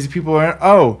these crazy people are,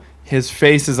 oh, his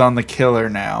face is on the killer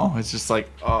now. It's just like,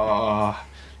 oh,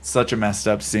 such a messed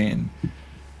up scene.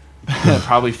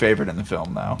 Probably favorite in the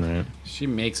film, though. Right. She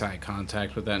makes eye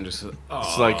contact with that and just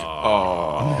It's like,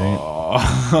 oh.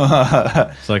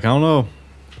 It's like I don't know,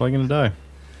 probably gonna die.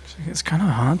 It's kind of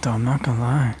hot, though. I'm not gonna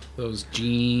lie. those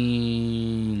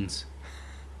jeans.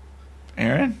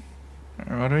 Aaron?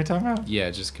 Or what are we talking about?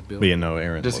 Yeah, just Kabila. But yeah, no,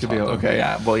 Aaron. Just was could be hot, though. okay,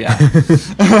 yeah. Well, yeah.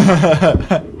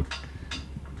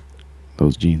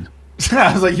 Those jeans.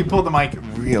 I was like, you pulled the mic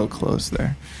real close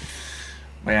there.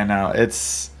 But yeah, no,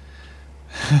 it's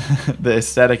the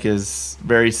aesthetic is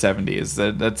very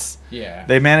 70s. That's Yeah.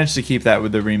 they managed to keep that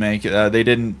with the remake. They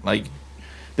didn't like.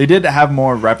 They did have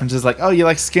more references, like, oh, you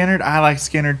like Skinner? I like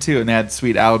Skinner too. And they had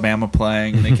Sweet Alabama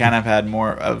playing, and they kind of had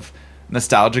more of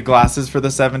nostalgia glasses for the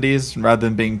 70s rather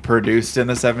than being produced in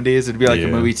the 70s. It'd be like a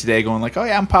movie today going like, oh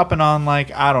yeah, I'm popping on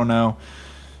like, I don't know,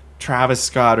 Travis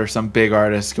Scott or some big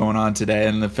artist going on today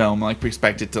in the film, like we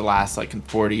expect it to last like in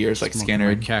 40 years, like Smoking Skinner.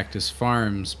 my Cactus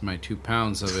Farms, my 2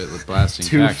 pounds of it with blasting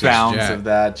 2 Cactus pounds Jack. of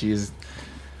that, jeez.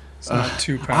 It's not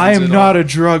 2 pounds. I am at not all. a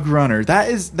drug runner. That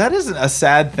isn't a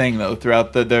sad thing though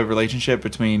throughout the relationship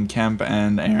between Kemp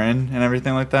and Aaron and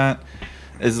everything like that.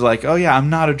 Is like, oh yeah, I'm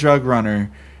not a drug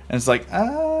runner, and it's like,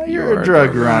 you're a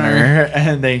drug runner,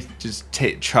 and they just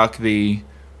chuck the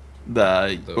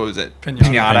what was it,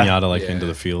 Pinata. Like Yeah. into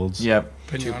the fields. Yep.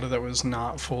 Pinata that was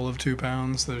not full of 2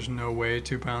 pounds. There's no way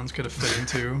 2 pounds could have fit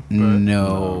into. But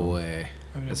No way.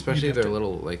 I mean, Especially you'd if have they're to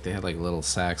little, like they had like little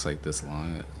sacks like this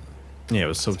long. Yeah, it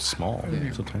was so small,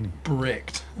 Yeah. so tiny.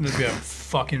 bricked. And there'd be a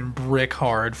fucking brick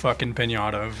hard fucking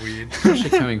pinata of weed. Especially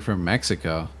coming from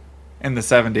Mexico. In the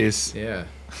 70s. Yeah.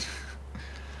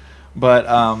 But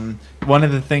one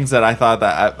of the things that I thought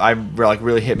that I like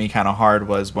really hit me kind of hard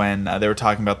was when they were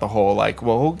talking about the whole like,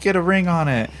 well, we'll get a ring on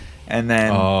it. And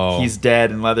then he's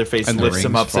dead, and Leatherface lifts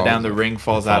him upside down. The ring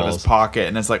falls out of his pocket,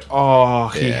 and it's like,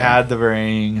 he had the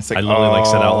ring. It's like, I literally like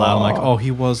said out loud, I'm like,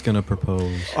 he was gonna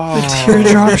propose. The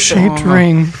teardrop-shaped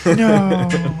ring. No.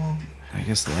 I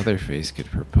guess Leatherface could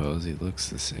propose. He looks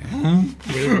the same.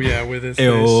 With his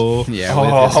Ew. face.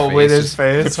 Yeah, with his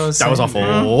face. That was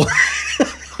awful.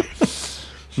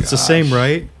 It's the same,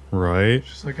 right? Right.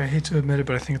 She's like, I hate to admit it,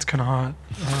 but I think it's kind of hot.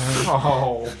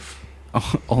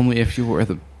 Only if you wear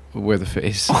the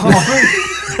face.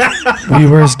 Will you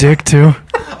wear his dick too?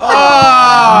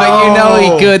 But you know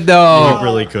he could though. He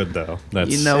really could though. That's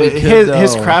he could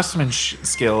his craftsman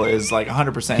skill is like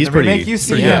 100%. He's pretty. Make you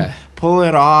see him pull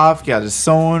it off. Got his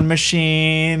sewing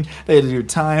machine. They had to do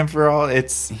time for all. He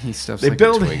stuffs like a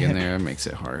twig in there. It makes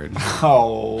it hard.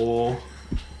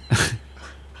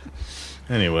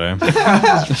 Anyway,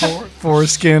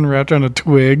 foreskin wrapped on a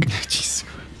twig. Jesus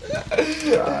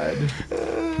God.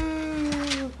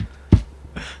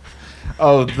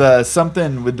 The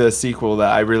something with the sequel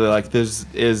that I really like. This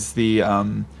is the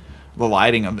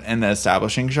lighting and the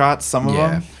establishing shots. Some of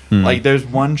them, like there's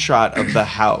one shot of the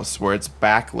house where it's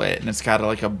backlit and it's got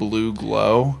like a blue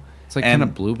glow. It's like kind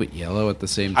of blue but yellow at the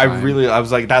same time. I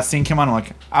was like, that scene came on. I'm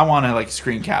like, I want to like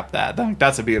screen cap that.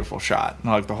 That's a beautiful shot.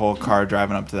 And, like the whole car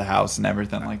driving up to the house and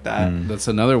everything like that. That's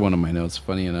another one of my notes.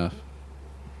 Funny enough.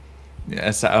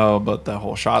 Yes. About the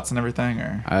whole shots and everything,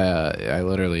 or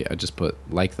I just put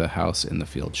like the house in the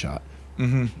field shot,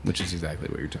 which is exactly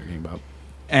what you're talking about.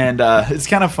 And it's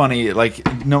kind of funny,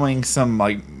 like knowing some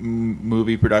like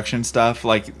movie production stuff.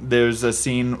 Like there's a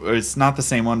scene, or it's not the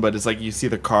same one, but it's like you see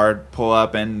the car pull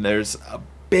up, and there's a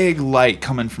big light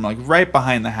coming from like right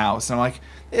behind the house. And I'm like,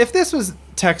 if this was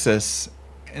Texas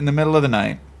in the middle of the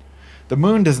night, the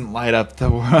moon doesn't light up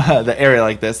the area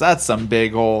like this. That's some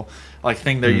big old like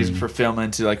thing they're using for filming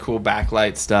to like cool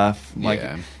backlight stuff. Like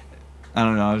I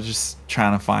don't know. I was just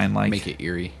trying to find like make it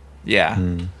eerie. Yeah,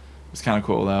 it's kind of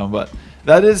cool though. But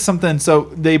that is something. So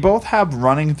they both have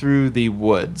running through the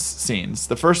woods scenes.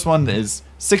 The first one is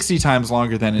 60 times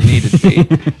longer than it needed to be,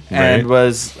 and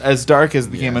was as dark as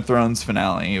the Game of Thrones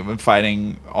finale of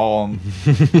fighting all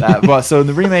that. But so in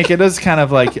the remake, it is kind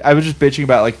of like I was just bitching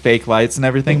about like fake lights and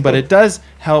everything, but it does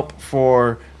help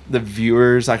for the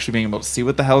viewers actually being able to see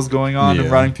what the hell's going on and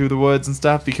running through the woods and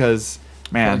stuff. Because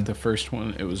man, like the first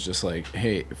one, it was just like,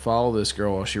 hey, follow this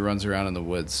girl while she runs around in the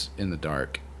woods in the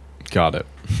dark. Got it.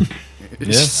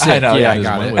 I know. Yeah, I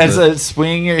got it. As a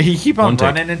swing, he keep on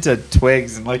running into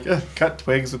twigs and like cut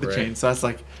twigs with the chainsaw. It's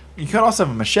like you could also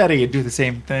have a machete and do the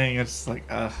same thing. It's like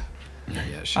not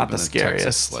the scariest.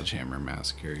 Texas Sledgehammer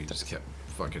Massacre. He just kept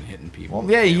fucking hitting people.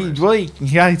 Well,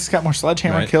 he's got more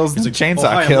sledgehammer kills than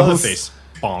chainsaw kills.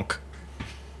 Bonk.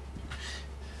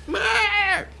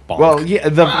 Well, yeah.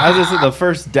 As I said, the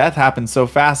first death happened so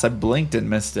fast, I blinked and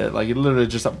missed it. Like it literally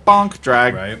just a bonk,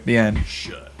 drag, the end.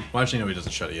 Shut. Well, actually, no, he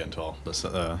doesn't shut it yet until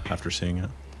after seeing it.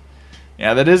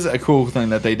 Yeah, that is a cool thing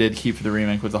that they did keep for the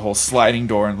remake with the whole sliding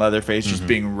door and Leatherface just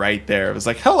being right there. It was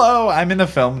like, hello, I'm in the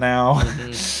film now.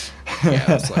 Yeah,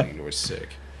 the sliding door was sick.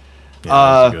 Yeah,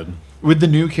 that was good. With the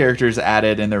new characters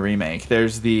added in the remake,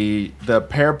 there's the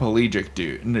paraplegic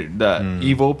dude, the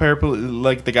evil paraplegic,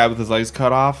 like the guy with his legs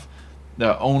cut off,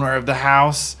 the owner of the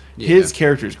house. Yeah. His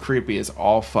character is creepy as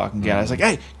all fucking get. I was like,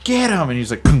 hey, get him! And he's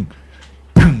like, boom,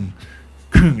 boom,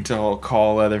 boom, to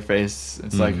call Leatherface.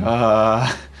 It's like,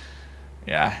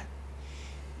 yeah.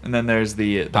 And then there's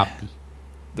the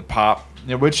pop,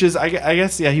 which is I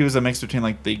guess he was a mix between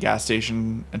like the gas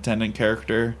station attendant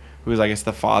character, who was I guess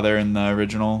the father in the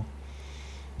original.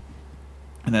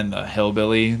 And then the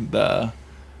hillbilly, the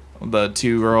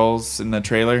two girls in the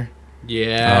trailer.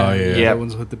 Yeah. Oh, yeah. The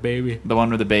ones with the baby. The one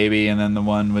with the baby, and then the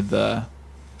one with the...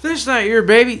 This is not your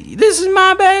baby. This is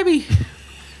my baby.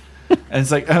 And it's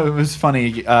like, it was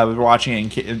funny. We were watching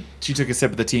it, and she took a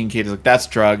sip of the tea, and Katie's like, that's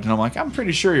drugged. And I'm like, I'm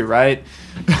pretty sure you're right.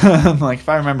 I'm like, if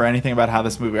I remember anything about how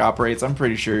this movie operates, I'm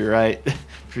pretty sure you're right.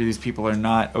 I'm sure these people are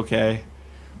not okay.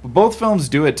 But both films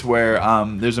do it to where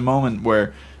there's a moment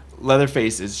where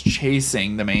Leatherface is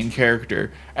chasing the main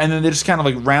character, and then they just kind of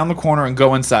like round the corner and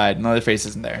go inside, and Leatherface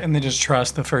isn't there. And they just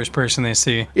trust the first person they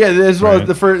see. Yeah, as well. Right.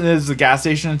 There's the gas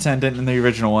station attendant in the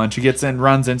original one. She gets in,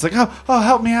 runs in. It's like, oh,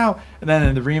 help me out. And then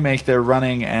in the remake, they're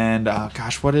running, and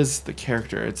gosh, what is the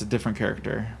character? It's a different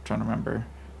character. I'm trying to remember.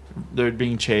 They're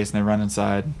being chased, and they run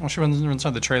inside. Well, she runs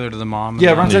inside the trailer to the mom.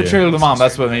 Yeah, runs inside the trailer to the mom.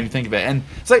 That's what made me think of it. And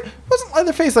it's like, wasn't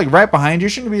Leatherface like right behind you?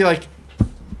 Shouldn't it be like,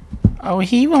 oh,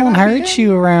 he won't hurt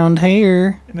you around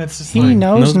here. And it's just he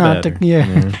knows not better. To.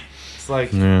 Yeah. It's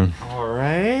like, all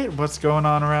right. right, what's going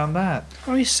on around that?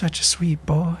 Oh, he's such a sweet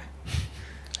boy.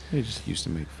 They just used to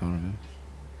make fun of him.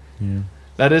 Yeah.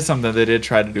 That is something they did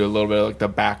try to do a little bit of like the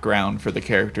background for the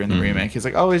character in the remake. He's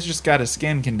like, oh, he's just got a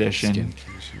skin condition.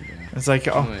 It's like,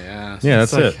 Oh yeah. Yeah,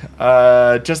 that's like,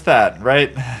 it. Just that,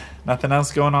 right? Nothing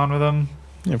else going on with him.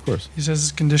 Yeah, of course. He has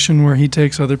this condition where he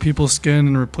takes other people's skin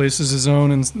and replaces his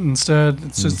own instead.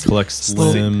 It's just Collects a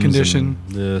little limbs condition.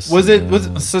 and this Was and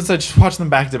it that. since I just watched them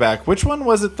back to back? Which one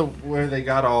was it? Where they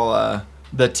got all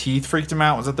the teeth freaked him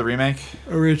out? Was that the remake?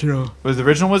 Original. Was the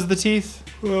original was the teeth?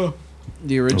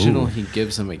 The original, Ooh. he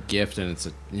gives him a gift, and it's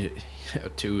a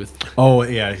tooth. Oh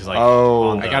yeah, he's like, Oh.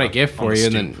 on I the- got a gift on for the you,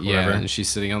 stoop, and then whatever. and she's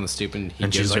sitting on the stoop, and he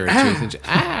And gives she's her like, a tooth, and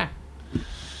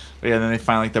Yeah. Then they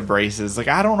find like the braces. Like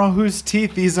I don't know whose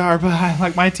teeth these are, but I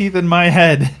like my teeth in my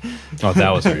head. Oh,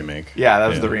 that was the remake. Yeah, that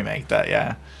was the remake. That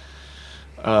yeah.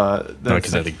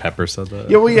 Because I think Pepper said that.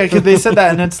 Yeah, well, yeah, because they said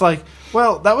that, and it's like,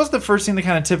 well, that was the first thing to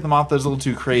kind of tip them off that was a little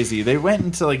too crazy. They went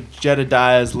into like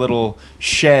Jedediah's little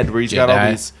shed where he's got all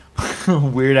these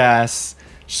weird ass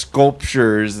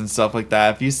sculptures and stuff like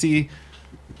that. If you see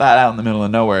that out in the middle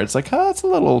of nowhere, it's like, oh, it's a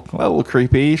little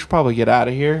creepy. You should probably get out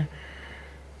of here.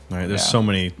 All right, there's Yeah. so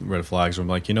many red flags where I'm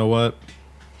like, you know what?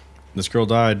 This girl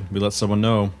died. We let someone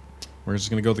know. We're just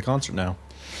gonna go to the concert now.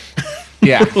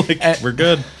 Yeah, Like, we're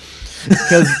good.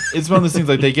 because it's one of those things.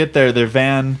 Like they get there, their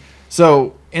van.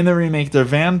 So in the remake, their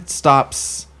van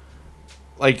stops.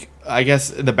 Like I guess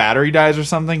the battery dies or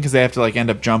something because they have to like end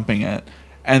up jumping it,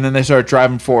 and then they start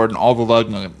driving forward, and all the lug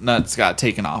nuts got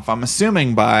taken off. I'm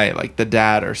assuming by like the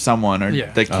dad or someone or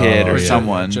Yeah. the kid Oh, or yeah.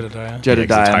 someone. Jedediah. Yeah, 'cause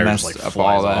Jedediah the tires, messed like, up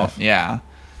flies all that. off. Yeah,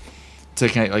 to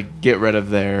kind of like get rid of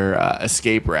their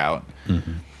escape route.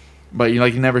 Mm-hmm. But you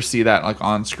like never see that like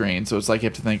on screen, so it's like you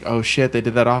have to think, oh shit, they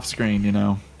did that off screen, you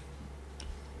know?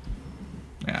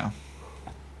 Yeah.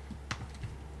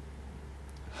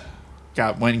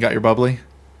 Wayne, got your bubbly?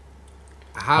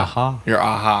 aha, Your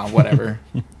aha, whatever.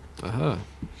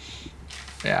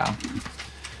 Yeah.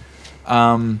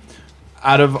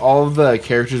 Out of all of the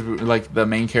characters, like the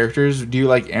main characters, do you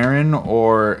like Aaron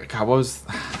or God, what's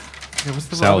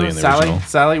the Sally in the original.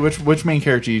 Sally, which main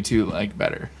character do you two like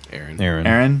better? Aaron.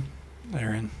 Aaron.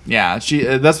 Yeah, she.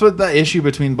 That's what the issue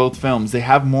between both films. They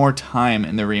have more time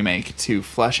in the remake to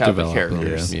flesh out Develop the them,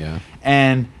 characters. yeah.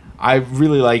 And I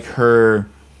really like her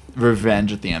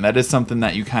revenge at the end. That is something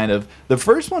that you kind of. The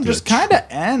first one just kind of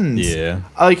ends. Yeah.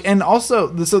 Like, and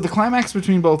also, so the climax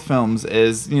between both films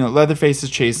is, Leatherface is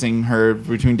chasing her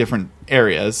between different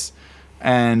areas.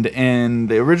 And in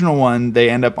the original one, they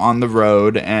end up on the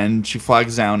road, and she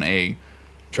flags down a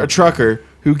trucker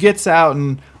who gets out,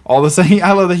 and all of a sudden,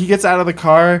 I love that he gets out of the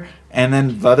car, and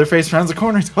then Leatherface rounds the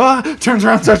corner, turns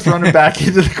around, starts running back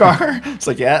into the car. It's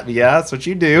like, yeah, that's what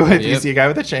you do if you Yep. see a guy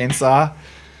with a chainsaw.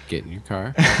 Get in your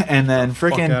car. And then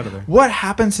fuck freaking, out of there. what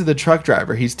happens to the truck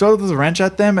driver? He throws a wrench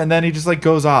at them, and then he just like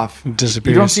goes off.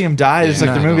 Disappears. You don't see him die. It's Yeah,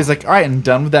 like the no, movie's no. like, all right, and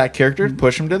done with that character.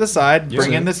 Push him to the side.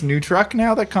 Bring Yeah. in this new truck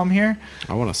now that come here.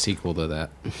 I want a sequel to that.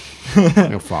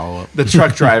 No follow up. The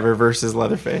truck driver versus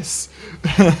Leatherface.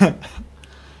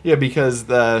 Yeah, because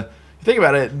think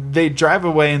about it, they drive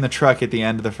away in the truck at the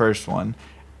end of the first one.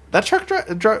 That truck,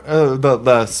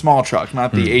 the small truck,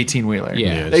 not the 18-wheeler.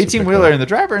 Yeah, The 18-wheeler and the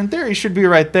driver, in theory, should be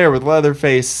right there with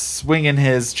Leatherface swinging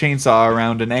his chainsaw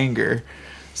around in anger.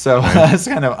 So that's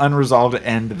kind of unresolved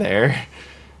end there.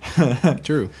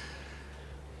 True.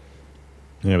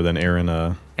 Yeah, but then Aaron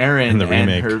Erin in the and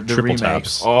remake, the triple remake.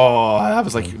 taps. Oh, that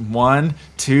was like 1,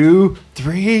 2,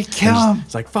 3, kill him.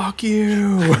 It's like, fuck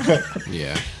you.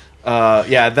 Yeah.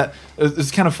 Yeah, that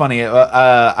it's kind of funny.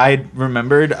 I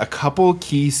remembered a couple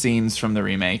key scenes from the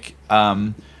remake.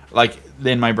 Like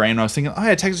in my brain, I was thinking, oh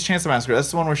yeah, Texas Chainsaw Massacre. That's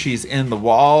the one where she's in the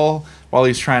wall while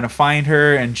he's trying to find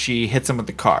her, and she hits him with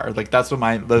the car. Like that's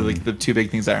what the two big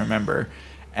things I remember.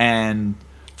 And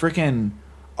freaking,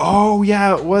 oh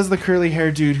yeah, it was the curly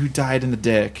haired dude who died in the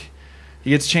dick. He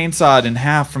gets chainsawed in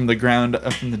half from the ground,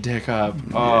 from the dick up.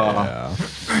 Oh, Yeah.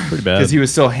 Pretty bad. because he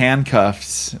was still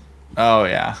handcuffed. Oh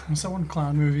yeah. What's that one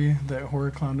clown movie? That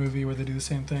horror clown movie where they do the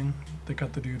same thing? They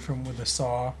cut the dude with a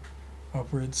saw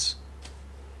upwards.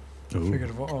 Ooh. Figured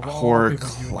of all Horror people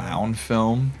you would know. clown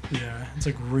film. Yeah, it's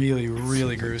like really,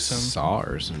 really gruesome. Saw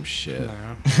or some shit. No.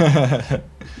 I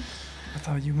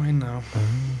thought you might know.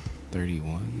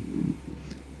 31.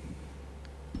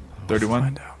 31?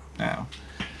 Find out. No.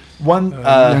 One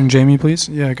Young Jamie, please.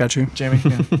 Yeah, I got you. Jamie.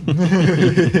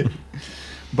 Yeah.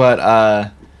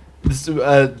 But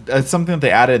something that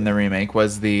they added in the remake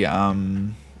was the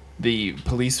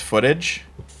police footage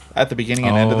at the beginning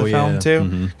and end of Oh, the film yeah. too,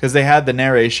 Mhm. because they had the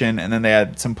narration and then they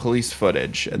had some police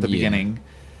footage at the Yeah. beginning,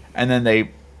 and then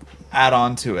they add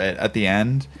on to it at the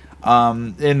end.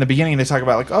 in the beginning they talk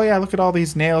about like, oh yeah, look at all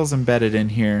these nails embedded in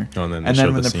here. Oh, and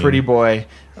then when the pretty boy,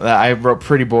 I wrote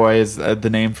pretty boy is the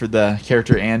name for the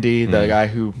character Andy, the guy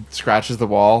who scratches the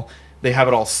wall. They have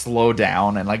it all slow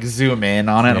down and like zoom in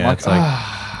on it. Yeah,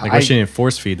 I'm like, why shouldn't you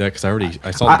force feed that? Because I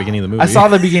saw the beginning of the movie. I saw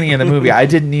the beginning of the movie. I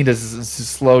didn't need a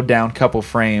slowed down couple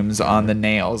frames on the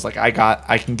nails. Like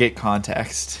I can get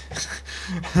context.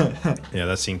 Yeah,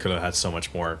 that scene could have had so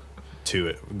much more to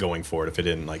it going forward if it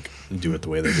didn't like do it the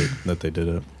way they did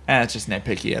it. And it's just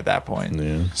nitpicky at that point.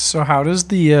 Yeah. So how does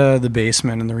the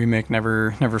basement in the remake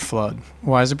never flood?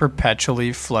 Why is it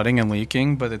perpetually flooding and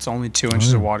leaking, but it's only 2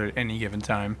 inches of water at any given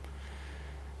time?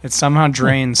 It somehow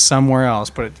drains somewhere else,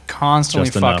 but it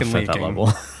constantly Just fucking enough at leaking. that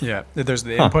level. Yeah, there's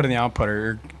the input and the output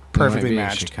are perfectly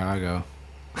matched. Chicago.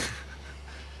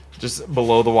 Just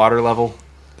below the water level.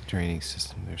 The draining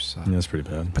system there sucks. Yeah, that's pretty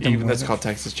bad. But Even that's called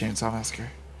Texas Chainsaw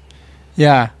Massacre.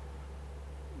 Yeah.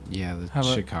 Yeah, the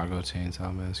Chicago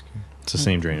Chainsaw Massacre. It's the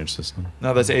same drainage system.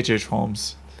 No, that's H.H.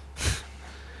 Holmes.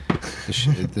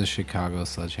 The Chicago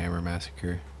Sledgehammer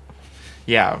Massacre.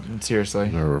 Yeah, seriously.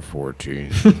 There were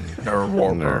 14. Or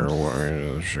war And there burn. were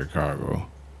in Chicago.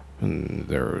 And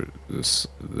there was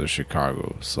the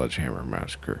Chicago Sledgehammer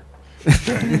Massacre.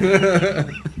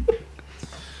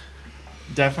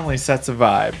 Definitely sets a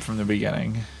vibe from the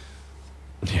beginning.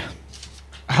 Yeah.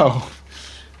 Oh.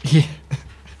 Yeah.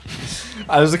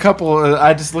 There's a couple.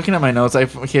 I just looking at my notes. I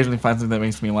occasionally find something that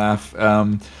makes me laugh.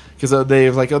 Because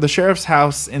they've like, the sheriff's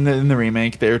house in the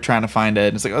remake. They're trying to find it.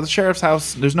 And it's like, the sheriff's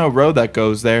house. There's no road that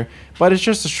goes there, but it's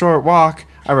just a short walk.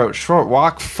 I wrote short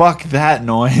walk. Fuck that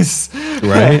noise.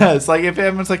 Right. It's like if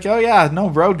everyone's like, oh yeah, no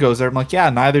road goes there. I'm like,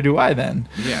 yeah, neither do I then.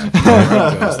 Yeah, if no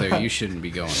road goes there, you shouldn't be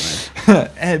going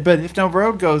there. But if no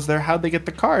road goes there, how'd they get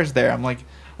the cars there? I'm like,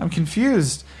 I'm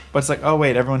confused. But it's like, oh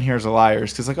wait, everyone here is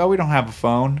liars because like, oh, we don't have a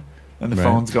phone, and the Right.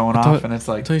 phone's going off, and it's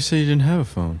like, I thought you said you didn't have a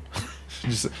phone.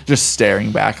 just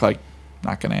staring back, like,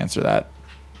 not gonna answer that.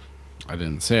 I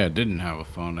didn't say I didn't have a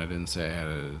phone. I didn't say I had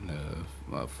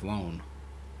a phone.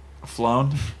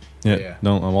 Flown, Yeah. Yeah.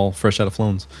 No, I'm all fresh out of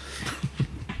phones.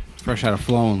 Fresh out of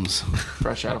phones.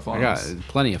 fresh out of I phones. got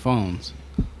plenty of phones.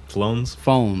 Phones?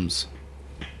 Phones.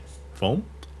 Foam?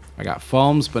 I got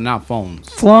phones, but not phones.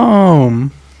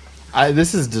 Floam.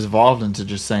 This has devolved into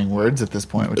just saying words at this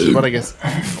point, which is what I guess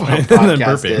what a And then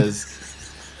podcast burping. is.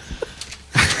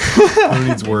 Who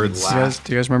needs words?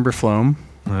 Do you guys remember Floam?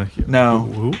 No.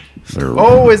 Who?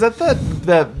 Oh, is that the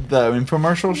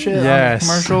infomercial shit? on Yes.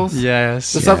 Commercials.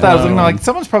 Yes. The stuff that I was looking at, like,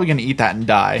 someone's probably gonna eat that and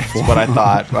die. Is what I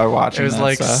thought by watching. It was that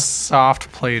like stuff.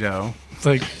 soft Play-Doh. It's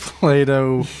like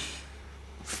Play-Doh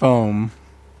foam.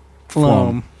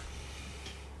 Floam.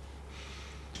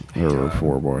 There were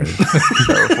 4 boys.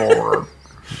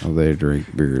 They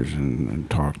drank beers and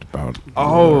talked about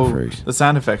Oh, Leatherface. the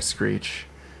sound effect screech.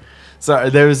 So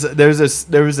there was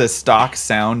a stock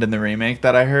sound in the remake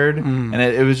that I heard, and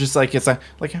it was just like it's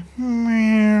like a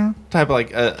meow type of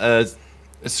like a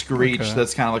screech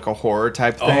that's kind of like a horror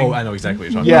type thing. Oh, I know exactly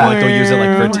what you're talking Yeah. about. Like they'll use it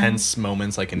like for tense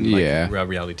moments, like in Yeah. like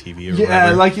reality TV or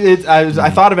Yeah, whatever. like I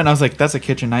thought of it and I was like, that's a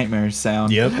Kitchen Nightmares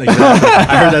sound. Yep, exactly.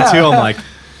 I heard that too. I'm like,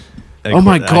 Oh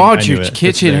my God, I knew your it. It's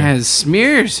kitchen there. has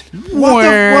smears. What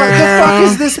the fuck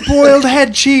is this boiled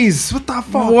head cheese? What the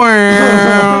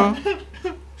fuck?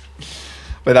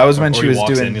 But that was when Or she he was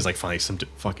walks doing in, he's like, finally some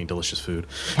fucking delicious food.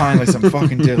 finally some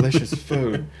fucking delicious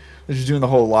food. She's doing the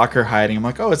whole locker hiding. I'm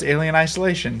like, oh, it's Alien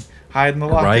Isolation. Hide in the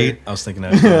locker. Right? I was thinking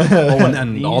that. Too. Oh,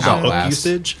 and all the hook Outlast.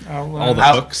 usage, all the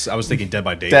Out- hooks. I was thinking Dead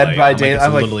by Daylight. Dead by I'm like, Daylight. it's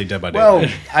I'm like, literally Dead by well,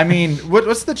 Daylight. I mean,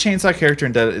 what's the chainsaw character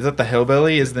in Dead? Is that the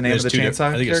hillbilly? Is the name There's of the two. chainsaw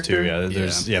I think it's character? two. Yeah,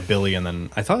 there's Billy, and then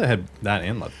I thought it had that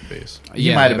and Leatherface.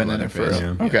 He might have been in it for Leatherface.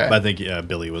 real. Yeah. Okay. But I think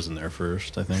Billy was in there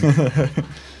first. I think.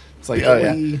 It's like, oh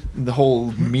yeah, the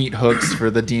whole meat hooks for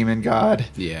the demon god.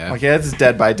 Yeah. Like, yeah, it's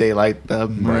Dead by Daylight, the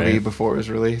movie Right. before it was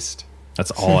released.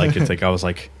 That's all I could think. I was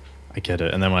like, I get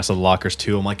it. And then when I saw the lockers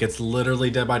too, I'm like, it's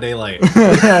literally Dead by Daylight.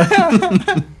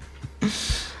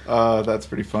 That's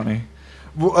pretty funny.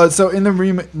 Well, so in the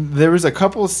remake, there was a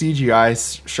couple of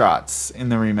CGI shots in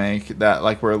the remake that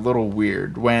like were a little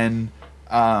weird. When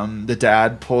the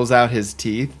dad pulls out his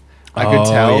teeth, I could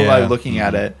tell by looking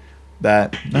at it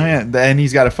that and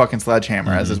he's got a fucking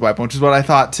sledgehammer as his weapon, which is what I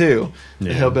thought too. The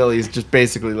Yeah. hillbilly is just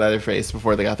basically Leatherface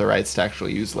before they got the rights to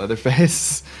actually use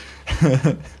Leatherface.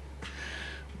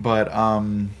 But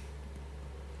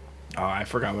I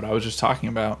forgot what I was just talking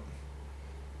about.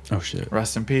 Oh shit.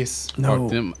 Rest in peace. No.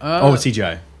 Fucked him up. Oh, it's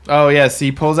CGI. Oh yes,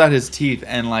 he pulls out his teeth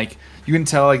and like you can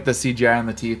tell like the CGI on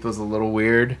the teeth was a little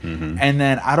weird. Mm-hmm. And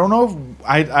then I don't know if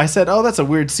I said, "Oh, that's a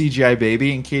weird CGI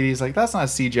baby," and Katie's like, "That's not a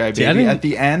CGI See, I baby." didn't- At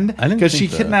the end, I didn't because she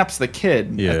think that. kidnaps the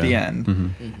kid Yeah. at the end,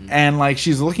 Mhm. and like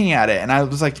she's looking at it, and I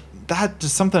was like, "That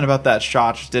just something about that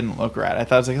shot just didn't look right." I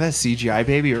thought it was like, "That CGI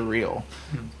baby or real?"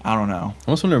 I don't know. I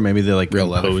almost wonder if maybe they like Real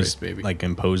Leatherface, imposed, baby. like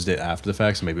imposed it after the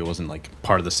fact, so maybe it wasn't like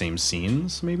part of the same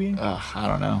scenes. Maybe I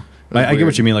don't know. It was I get weird.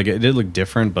 what you mean. Like it did look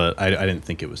different, but I didn't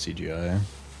think it was CGI.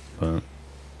 But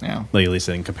Yeah. like at least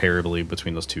I think comparably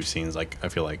between those two scenes, like I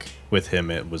feel like with him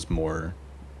it was more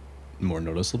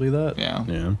noticeably that. Yeah.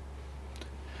 Yeah.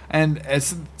 And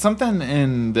it's something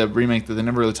in the remake that they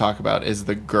never really talk about is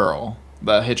the girl,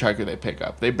 the hitchhiker they pick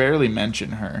up. They barely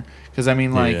mention her because I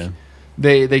mean, like, Yeah.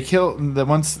 they kill the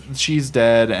once she's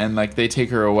dead and like they take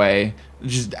her away,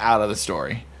 just out of the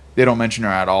story. They don't mention her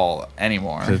at all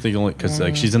anymore. 'Cause I think only because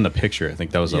like she's in the picture. I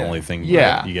think that was the Yeah. only thing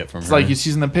Yeah, that you get from it's her. like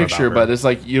she's in the picture, about her. but it's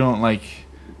like you don't like.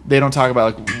 They don't talk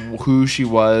about like who she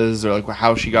was or like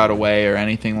how she got away or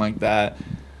anything like that.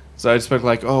 So I expect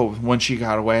like, oh, when she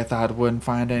got away, I thought I wouldn't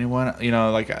find anyone. You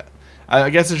know, like I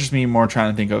guess it's just me more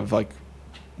trying to think of like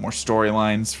more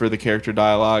storylines for the character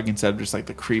dialogue instead of just like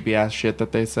the creepy ass shit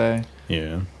that they say.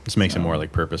 Yeah, this makes it So- more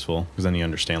like purposeful because then you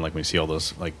understand like when you see all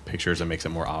those like pictures, it makes it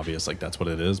more obvious like that's what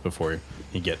it is before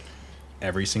you get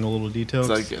every single little detail. It's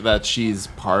like that she's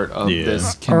part of Yeah.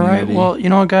 this All right, community. well, you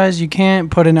know what, guys? You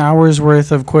can't put an hour's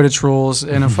worth of Quidditch rules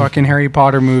in a fucking Harry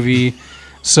Potter movie.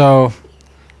 So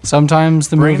sometimes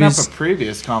the Bringing movies. up a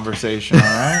previous conversation, all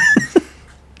right?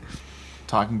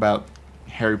 Talking about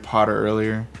Harry Potter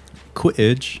earlier.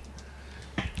 Quidditch.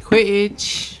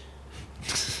 Quidditch.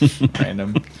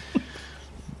 Random.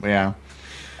 Yeah.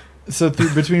 So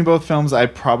between both films, I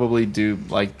probably do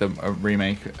like the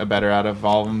remake better out of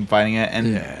all of them fighting it.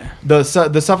 And Yeah. the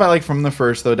stuff I like from the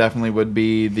first though definitely would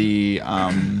be the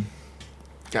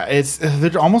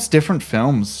they're almost different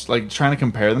films. Like trying to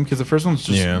compare them because the first one's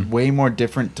just Yeah. way more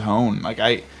different tone. Like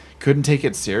I couldn't take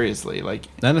it seriously. Like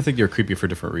And I think they were creepy for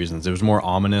different reasons. It was more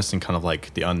ominous and kind of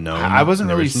like the unknown. I wasn't in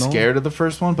the really original. scared of the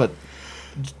first one, but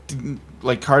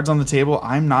like Cards on the Table,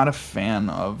 I'm not a fan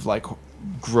of like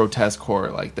grotesque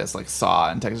horror like this, like Saw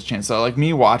and Texas Chainsaw. Like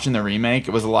me watching the remake,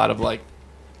 it was a lot of like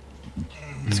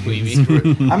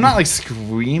Squeamy. I'm not like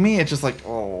screamy. It's just like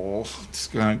it's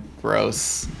kind of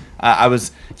gross.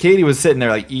 Katie was sitting there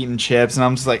like eating chips, and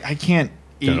I'm just like I can't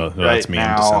eat No, right that's me.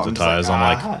 I'm now. desensitized.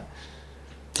 I'm like,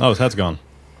 oh, his head's gone.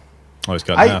 Oh, he's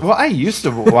cut in half. I used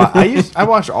to I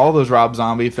watched all those Rob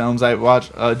Zombie films. I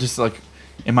watched just like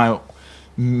in my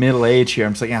middle age here.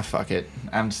 I'm just like, yeah, fuck it.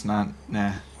 I'm just not.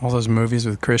 Nah. All those movies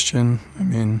with Christian. I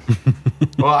mean,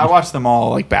 Well, I watched them all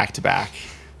like back to back,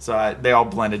 so they all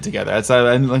blended together.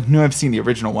 I knew I've seen the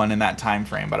original one in that time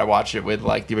frame, but I watched it with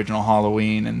like the original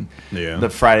Halloween and Yeah. the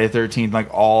Friday the 13th,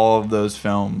 like all of those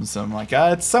films. So I'm like,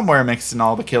 it's somewhere mixed in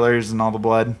all the killers and all the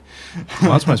blood.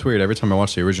 Well, that's why it's weird. Every time I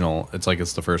watch the original, it's like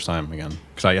it's the first time again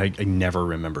because I never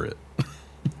remember it.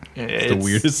 It's the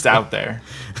weirdest out there.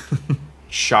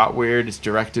 Shot weird, it's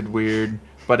directed weird,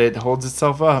 but it holds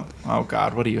itself up. Oh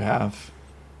God, what do you have?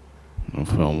 The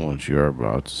film which you are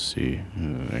about to see is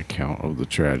an account of the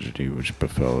tragedy which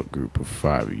befell a group of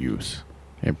 5 youths,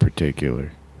 in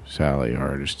particular, Sally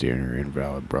Hardesty and her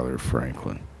invalid brother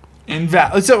Franklin.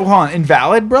 So hold on,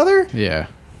 invalid brother? Yeah,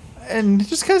 And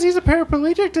just because he's a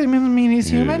paraplegic doesn't mean he's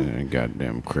human. a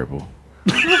goddamn cripple.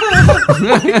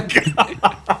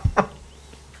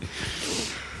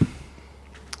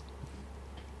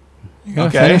 you gotta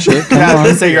Okay. finish it. Come Yeah, I was on.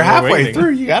 gonna say you're We're halfway waiting. through.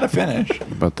 You gotta finish.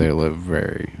 But they lived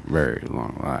very, very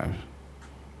long lives.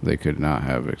 They could not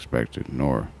have expected,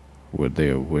 nor would they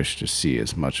have wished to see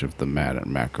as much of the mad and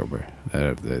macabre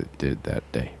that they did that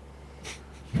day.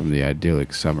 From the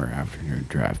idyllic summer afternoon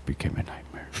drive became a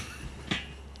nightmare.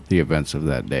 The events of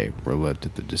that day were led to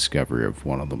the discovery of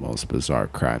one of the most bizarre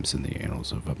crimes in the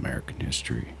annals of American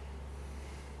history.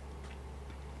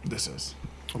 This is.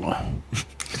 The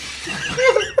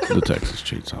Texas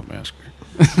Chainsaw Massacre.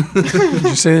 Did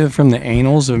you say that from the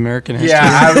annals of American history?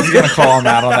 Yeah, I was gonna call him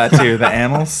out on that too. The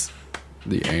annals.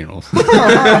 The annals. Heard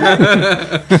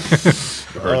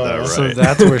that right. So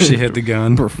that's where she hit the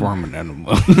gun. Perform an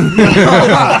animal.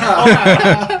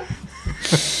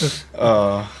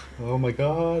 Oh my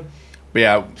god. But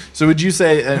yeah. So would you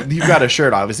say you've got a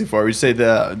shirt obviously for? Would you say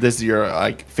this is your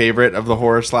like favorite of the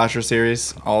horror slasher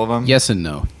series? All of them? Yes and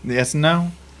no. Yes and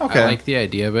no. Okay. I like the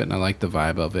idea of it, and I like the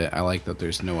vibe of it. I like that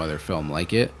there's no other film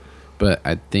like it. But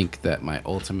I think that my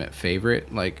ultimate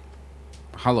favorite, like,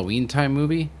 Halloween time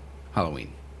movie,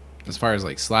 Halloween. As far as,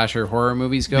 like, slasher horror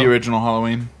movies go, the original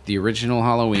Halloween. the original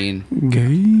Halloween,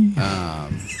 Gay.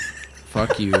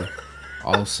 fuck you.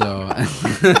 Also,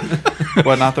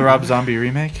 What, not the Rob Zombie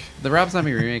remake? the Rob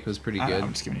Zombie remake was pretty good.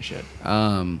 I'm just giving you shit.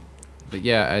 But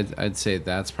yeah, I'd say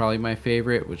that's probably my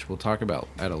favorite, which we'll talk about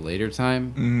at a later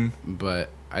time. But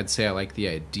I'd say I like the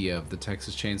idea of the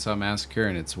Texas Chainsaw Massacre,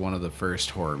 and it's one of the first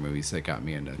horror movies that got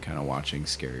me into kind of watching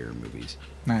scarier movies.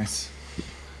 Nice.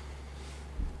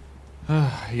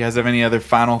 You guys have any other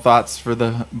final thoughts for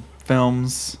the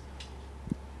films?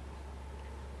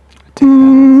 Or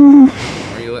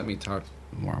you let me talk.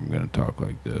 More, I'm gonna talk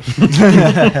like this.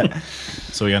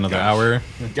 So we got another hour.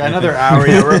 Got another hour.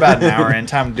 Yeah, we're about an hour in.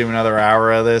 Time to do another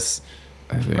hour of this.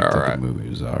 I think All that right. the movie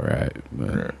was all right,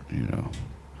 but you know,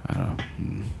 I don't.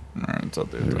 All right, it's up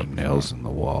there. There's nails in the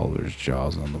wall. There's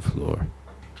jaws on the floor.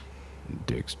 And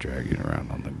dicks dragging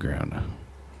around on the ground.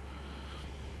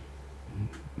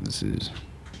 This is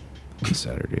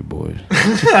Saturday Boys.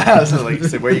 So like,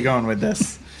 so where are you going with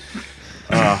this?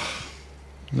 No,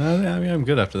 I mean, I'm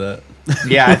good after that.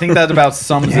 Yeah, I think that about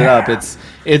sums it up.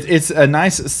 It's a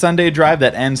nice Sunday drive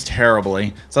that ends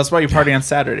terribly. So that's why you party on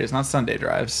Saturdays, not Sunday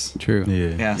drives. True.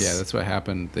 Yeah. Yes. Yeah, that's what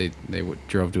happened. They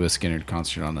drove to a Skinner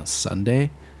concert on a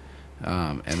Sunday,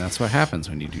 and that's what happens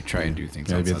when you try and do things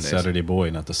Gotta on be the Sundays. Saturday boy,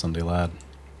 not the Sunday lad.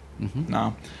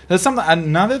 No, there's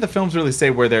something. None of the films really say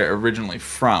where they're originally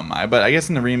from. But I guess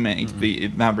in the remake,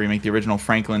 the original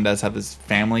Franklin does have this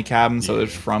family cabin, so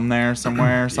it's from there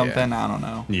somewhere or something. I don't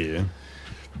know. Yeah.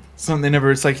 Something they never.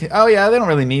 It's like, oh yeah, they don't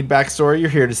really need backstory. You're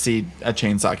here to see a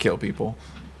chainsaw kill people.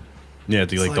 Yeah,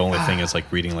 the only thing is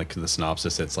like reading like the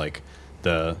synopsis. It's like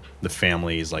the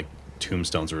family's like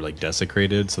tombstones were like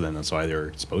desecrated, so then that's why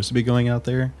they're supposed to be going out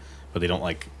there, but they don't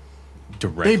like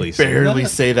directly. They barely say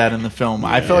say that in the film.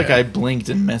 I feel like Yeah. I blinked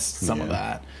and missed some of Yeah.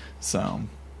 that. So,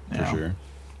 that, yeah. for sure.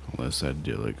 Less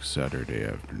idyllic Saturday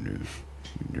afternoon.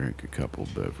 We drank a couple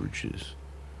beverages.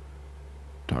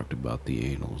 Talked about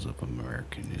the annals of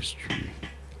American history.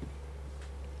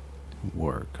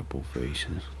 Wore a couple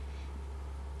faces.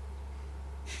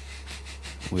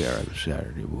 We are the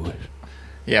Saturday Boys.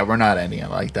 Yeah, we're not ending it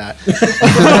like that.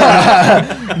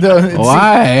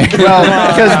 Why?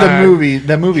 Well, because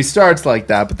the movie starts like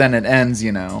that, but then it ends,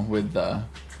 with the.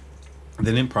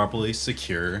 They didn't properly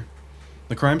secure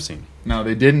the crime scene. No,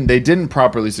 they didn't. They didn't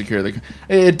properly secure the.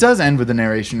 It does end with the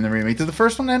narration in the remake. Did the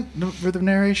first one end with the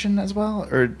narration as well?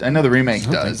 Or I know the remake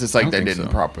does. It's like they didn't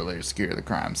properly secure the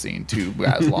crime scene. 2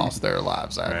 guys lost their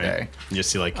lives that day. You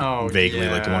just see like Oh, vaguely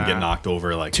like the one yeah. get knocked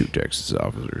over like 2 Texas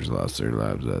officers lost their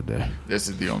lives that day. This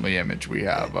is the only image we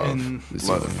have of And-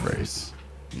 Leatherface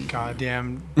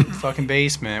Goddamn fucking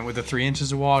basement with the 3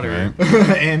 inches of water.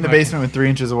 right? in the basement with 3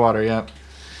 inches of water. Yep.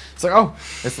 It's like, oh,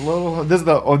 it's a little.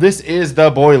 This is the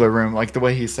boiler room. Like the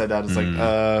way he said that, it's like,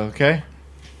 okay,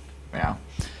 yeah.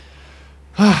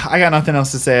 I got nothing else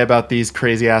to say about these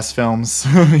crazy ass films.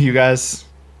 You guys,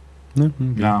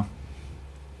 no.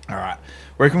 All right,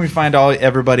 where can we find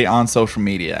everybody on social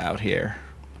media out here?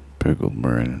 Pickled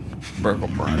Brandon.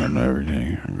 Pickled Brandon. And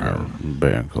everything. I got a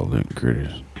band called Ink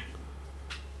Critters.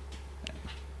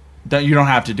 You don't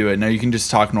have to do it. No, you can just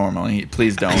talk normally.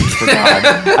 Please don't. For God.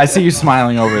 I see you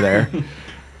smiling over there.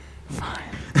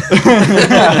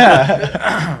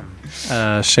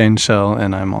 Shane Shell,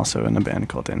 and I'm also in a band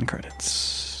called In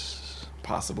Credits.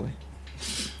 Possibly.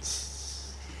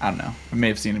 I don't know. I may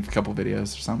have seen a couple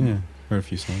videos or something. Yeah, heard a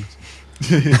few songs.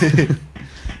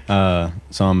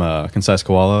 So I'm a concise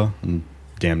koala and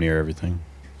damn near everything.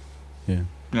 Yeah.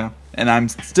 Yeah. And I'm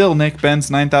still Nick Benz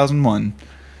 9001.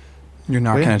 You're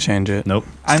not Wait. going to change it. Nope.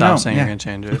 I Stop know, saying yeah. you're going to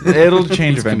change it. It'll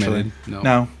change He's eventually. committed.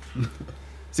 No.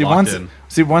 See, Locked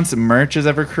in. once merch is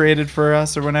ever created for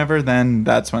us or whatever, then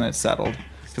that's when it's settled.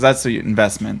 Because that's the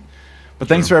investment. But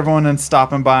thanks for everyone and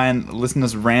stopping by and listening to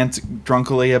us rant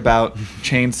drunkily about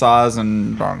chainsaws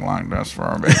and dog like this for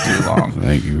a bit too long.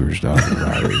 Thank you for stopping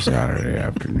by every Saturday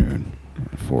afternoon.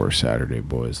 4 Saturday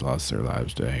boys lost their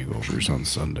lives to hangovers on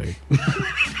Sunday.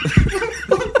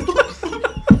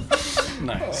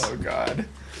 Nice. Oh, God.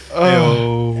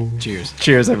 Cheers.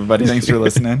 Cheers, everybody. Thanks for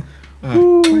listening.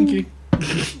 Twinkie.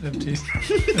 Empty.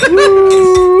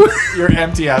 Your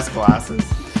empty-ass glasses.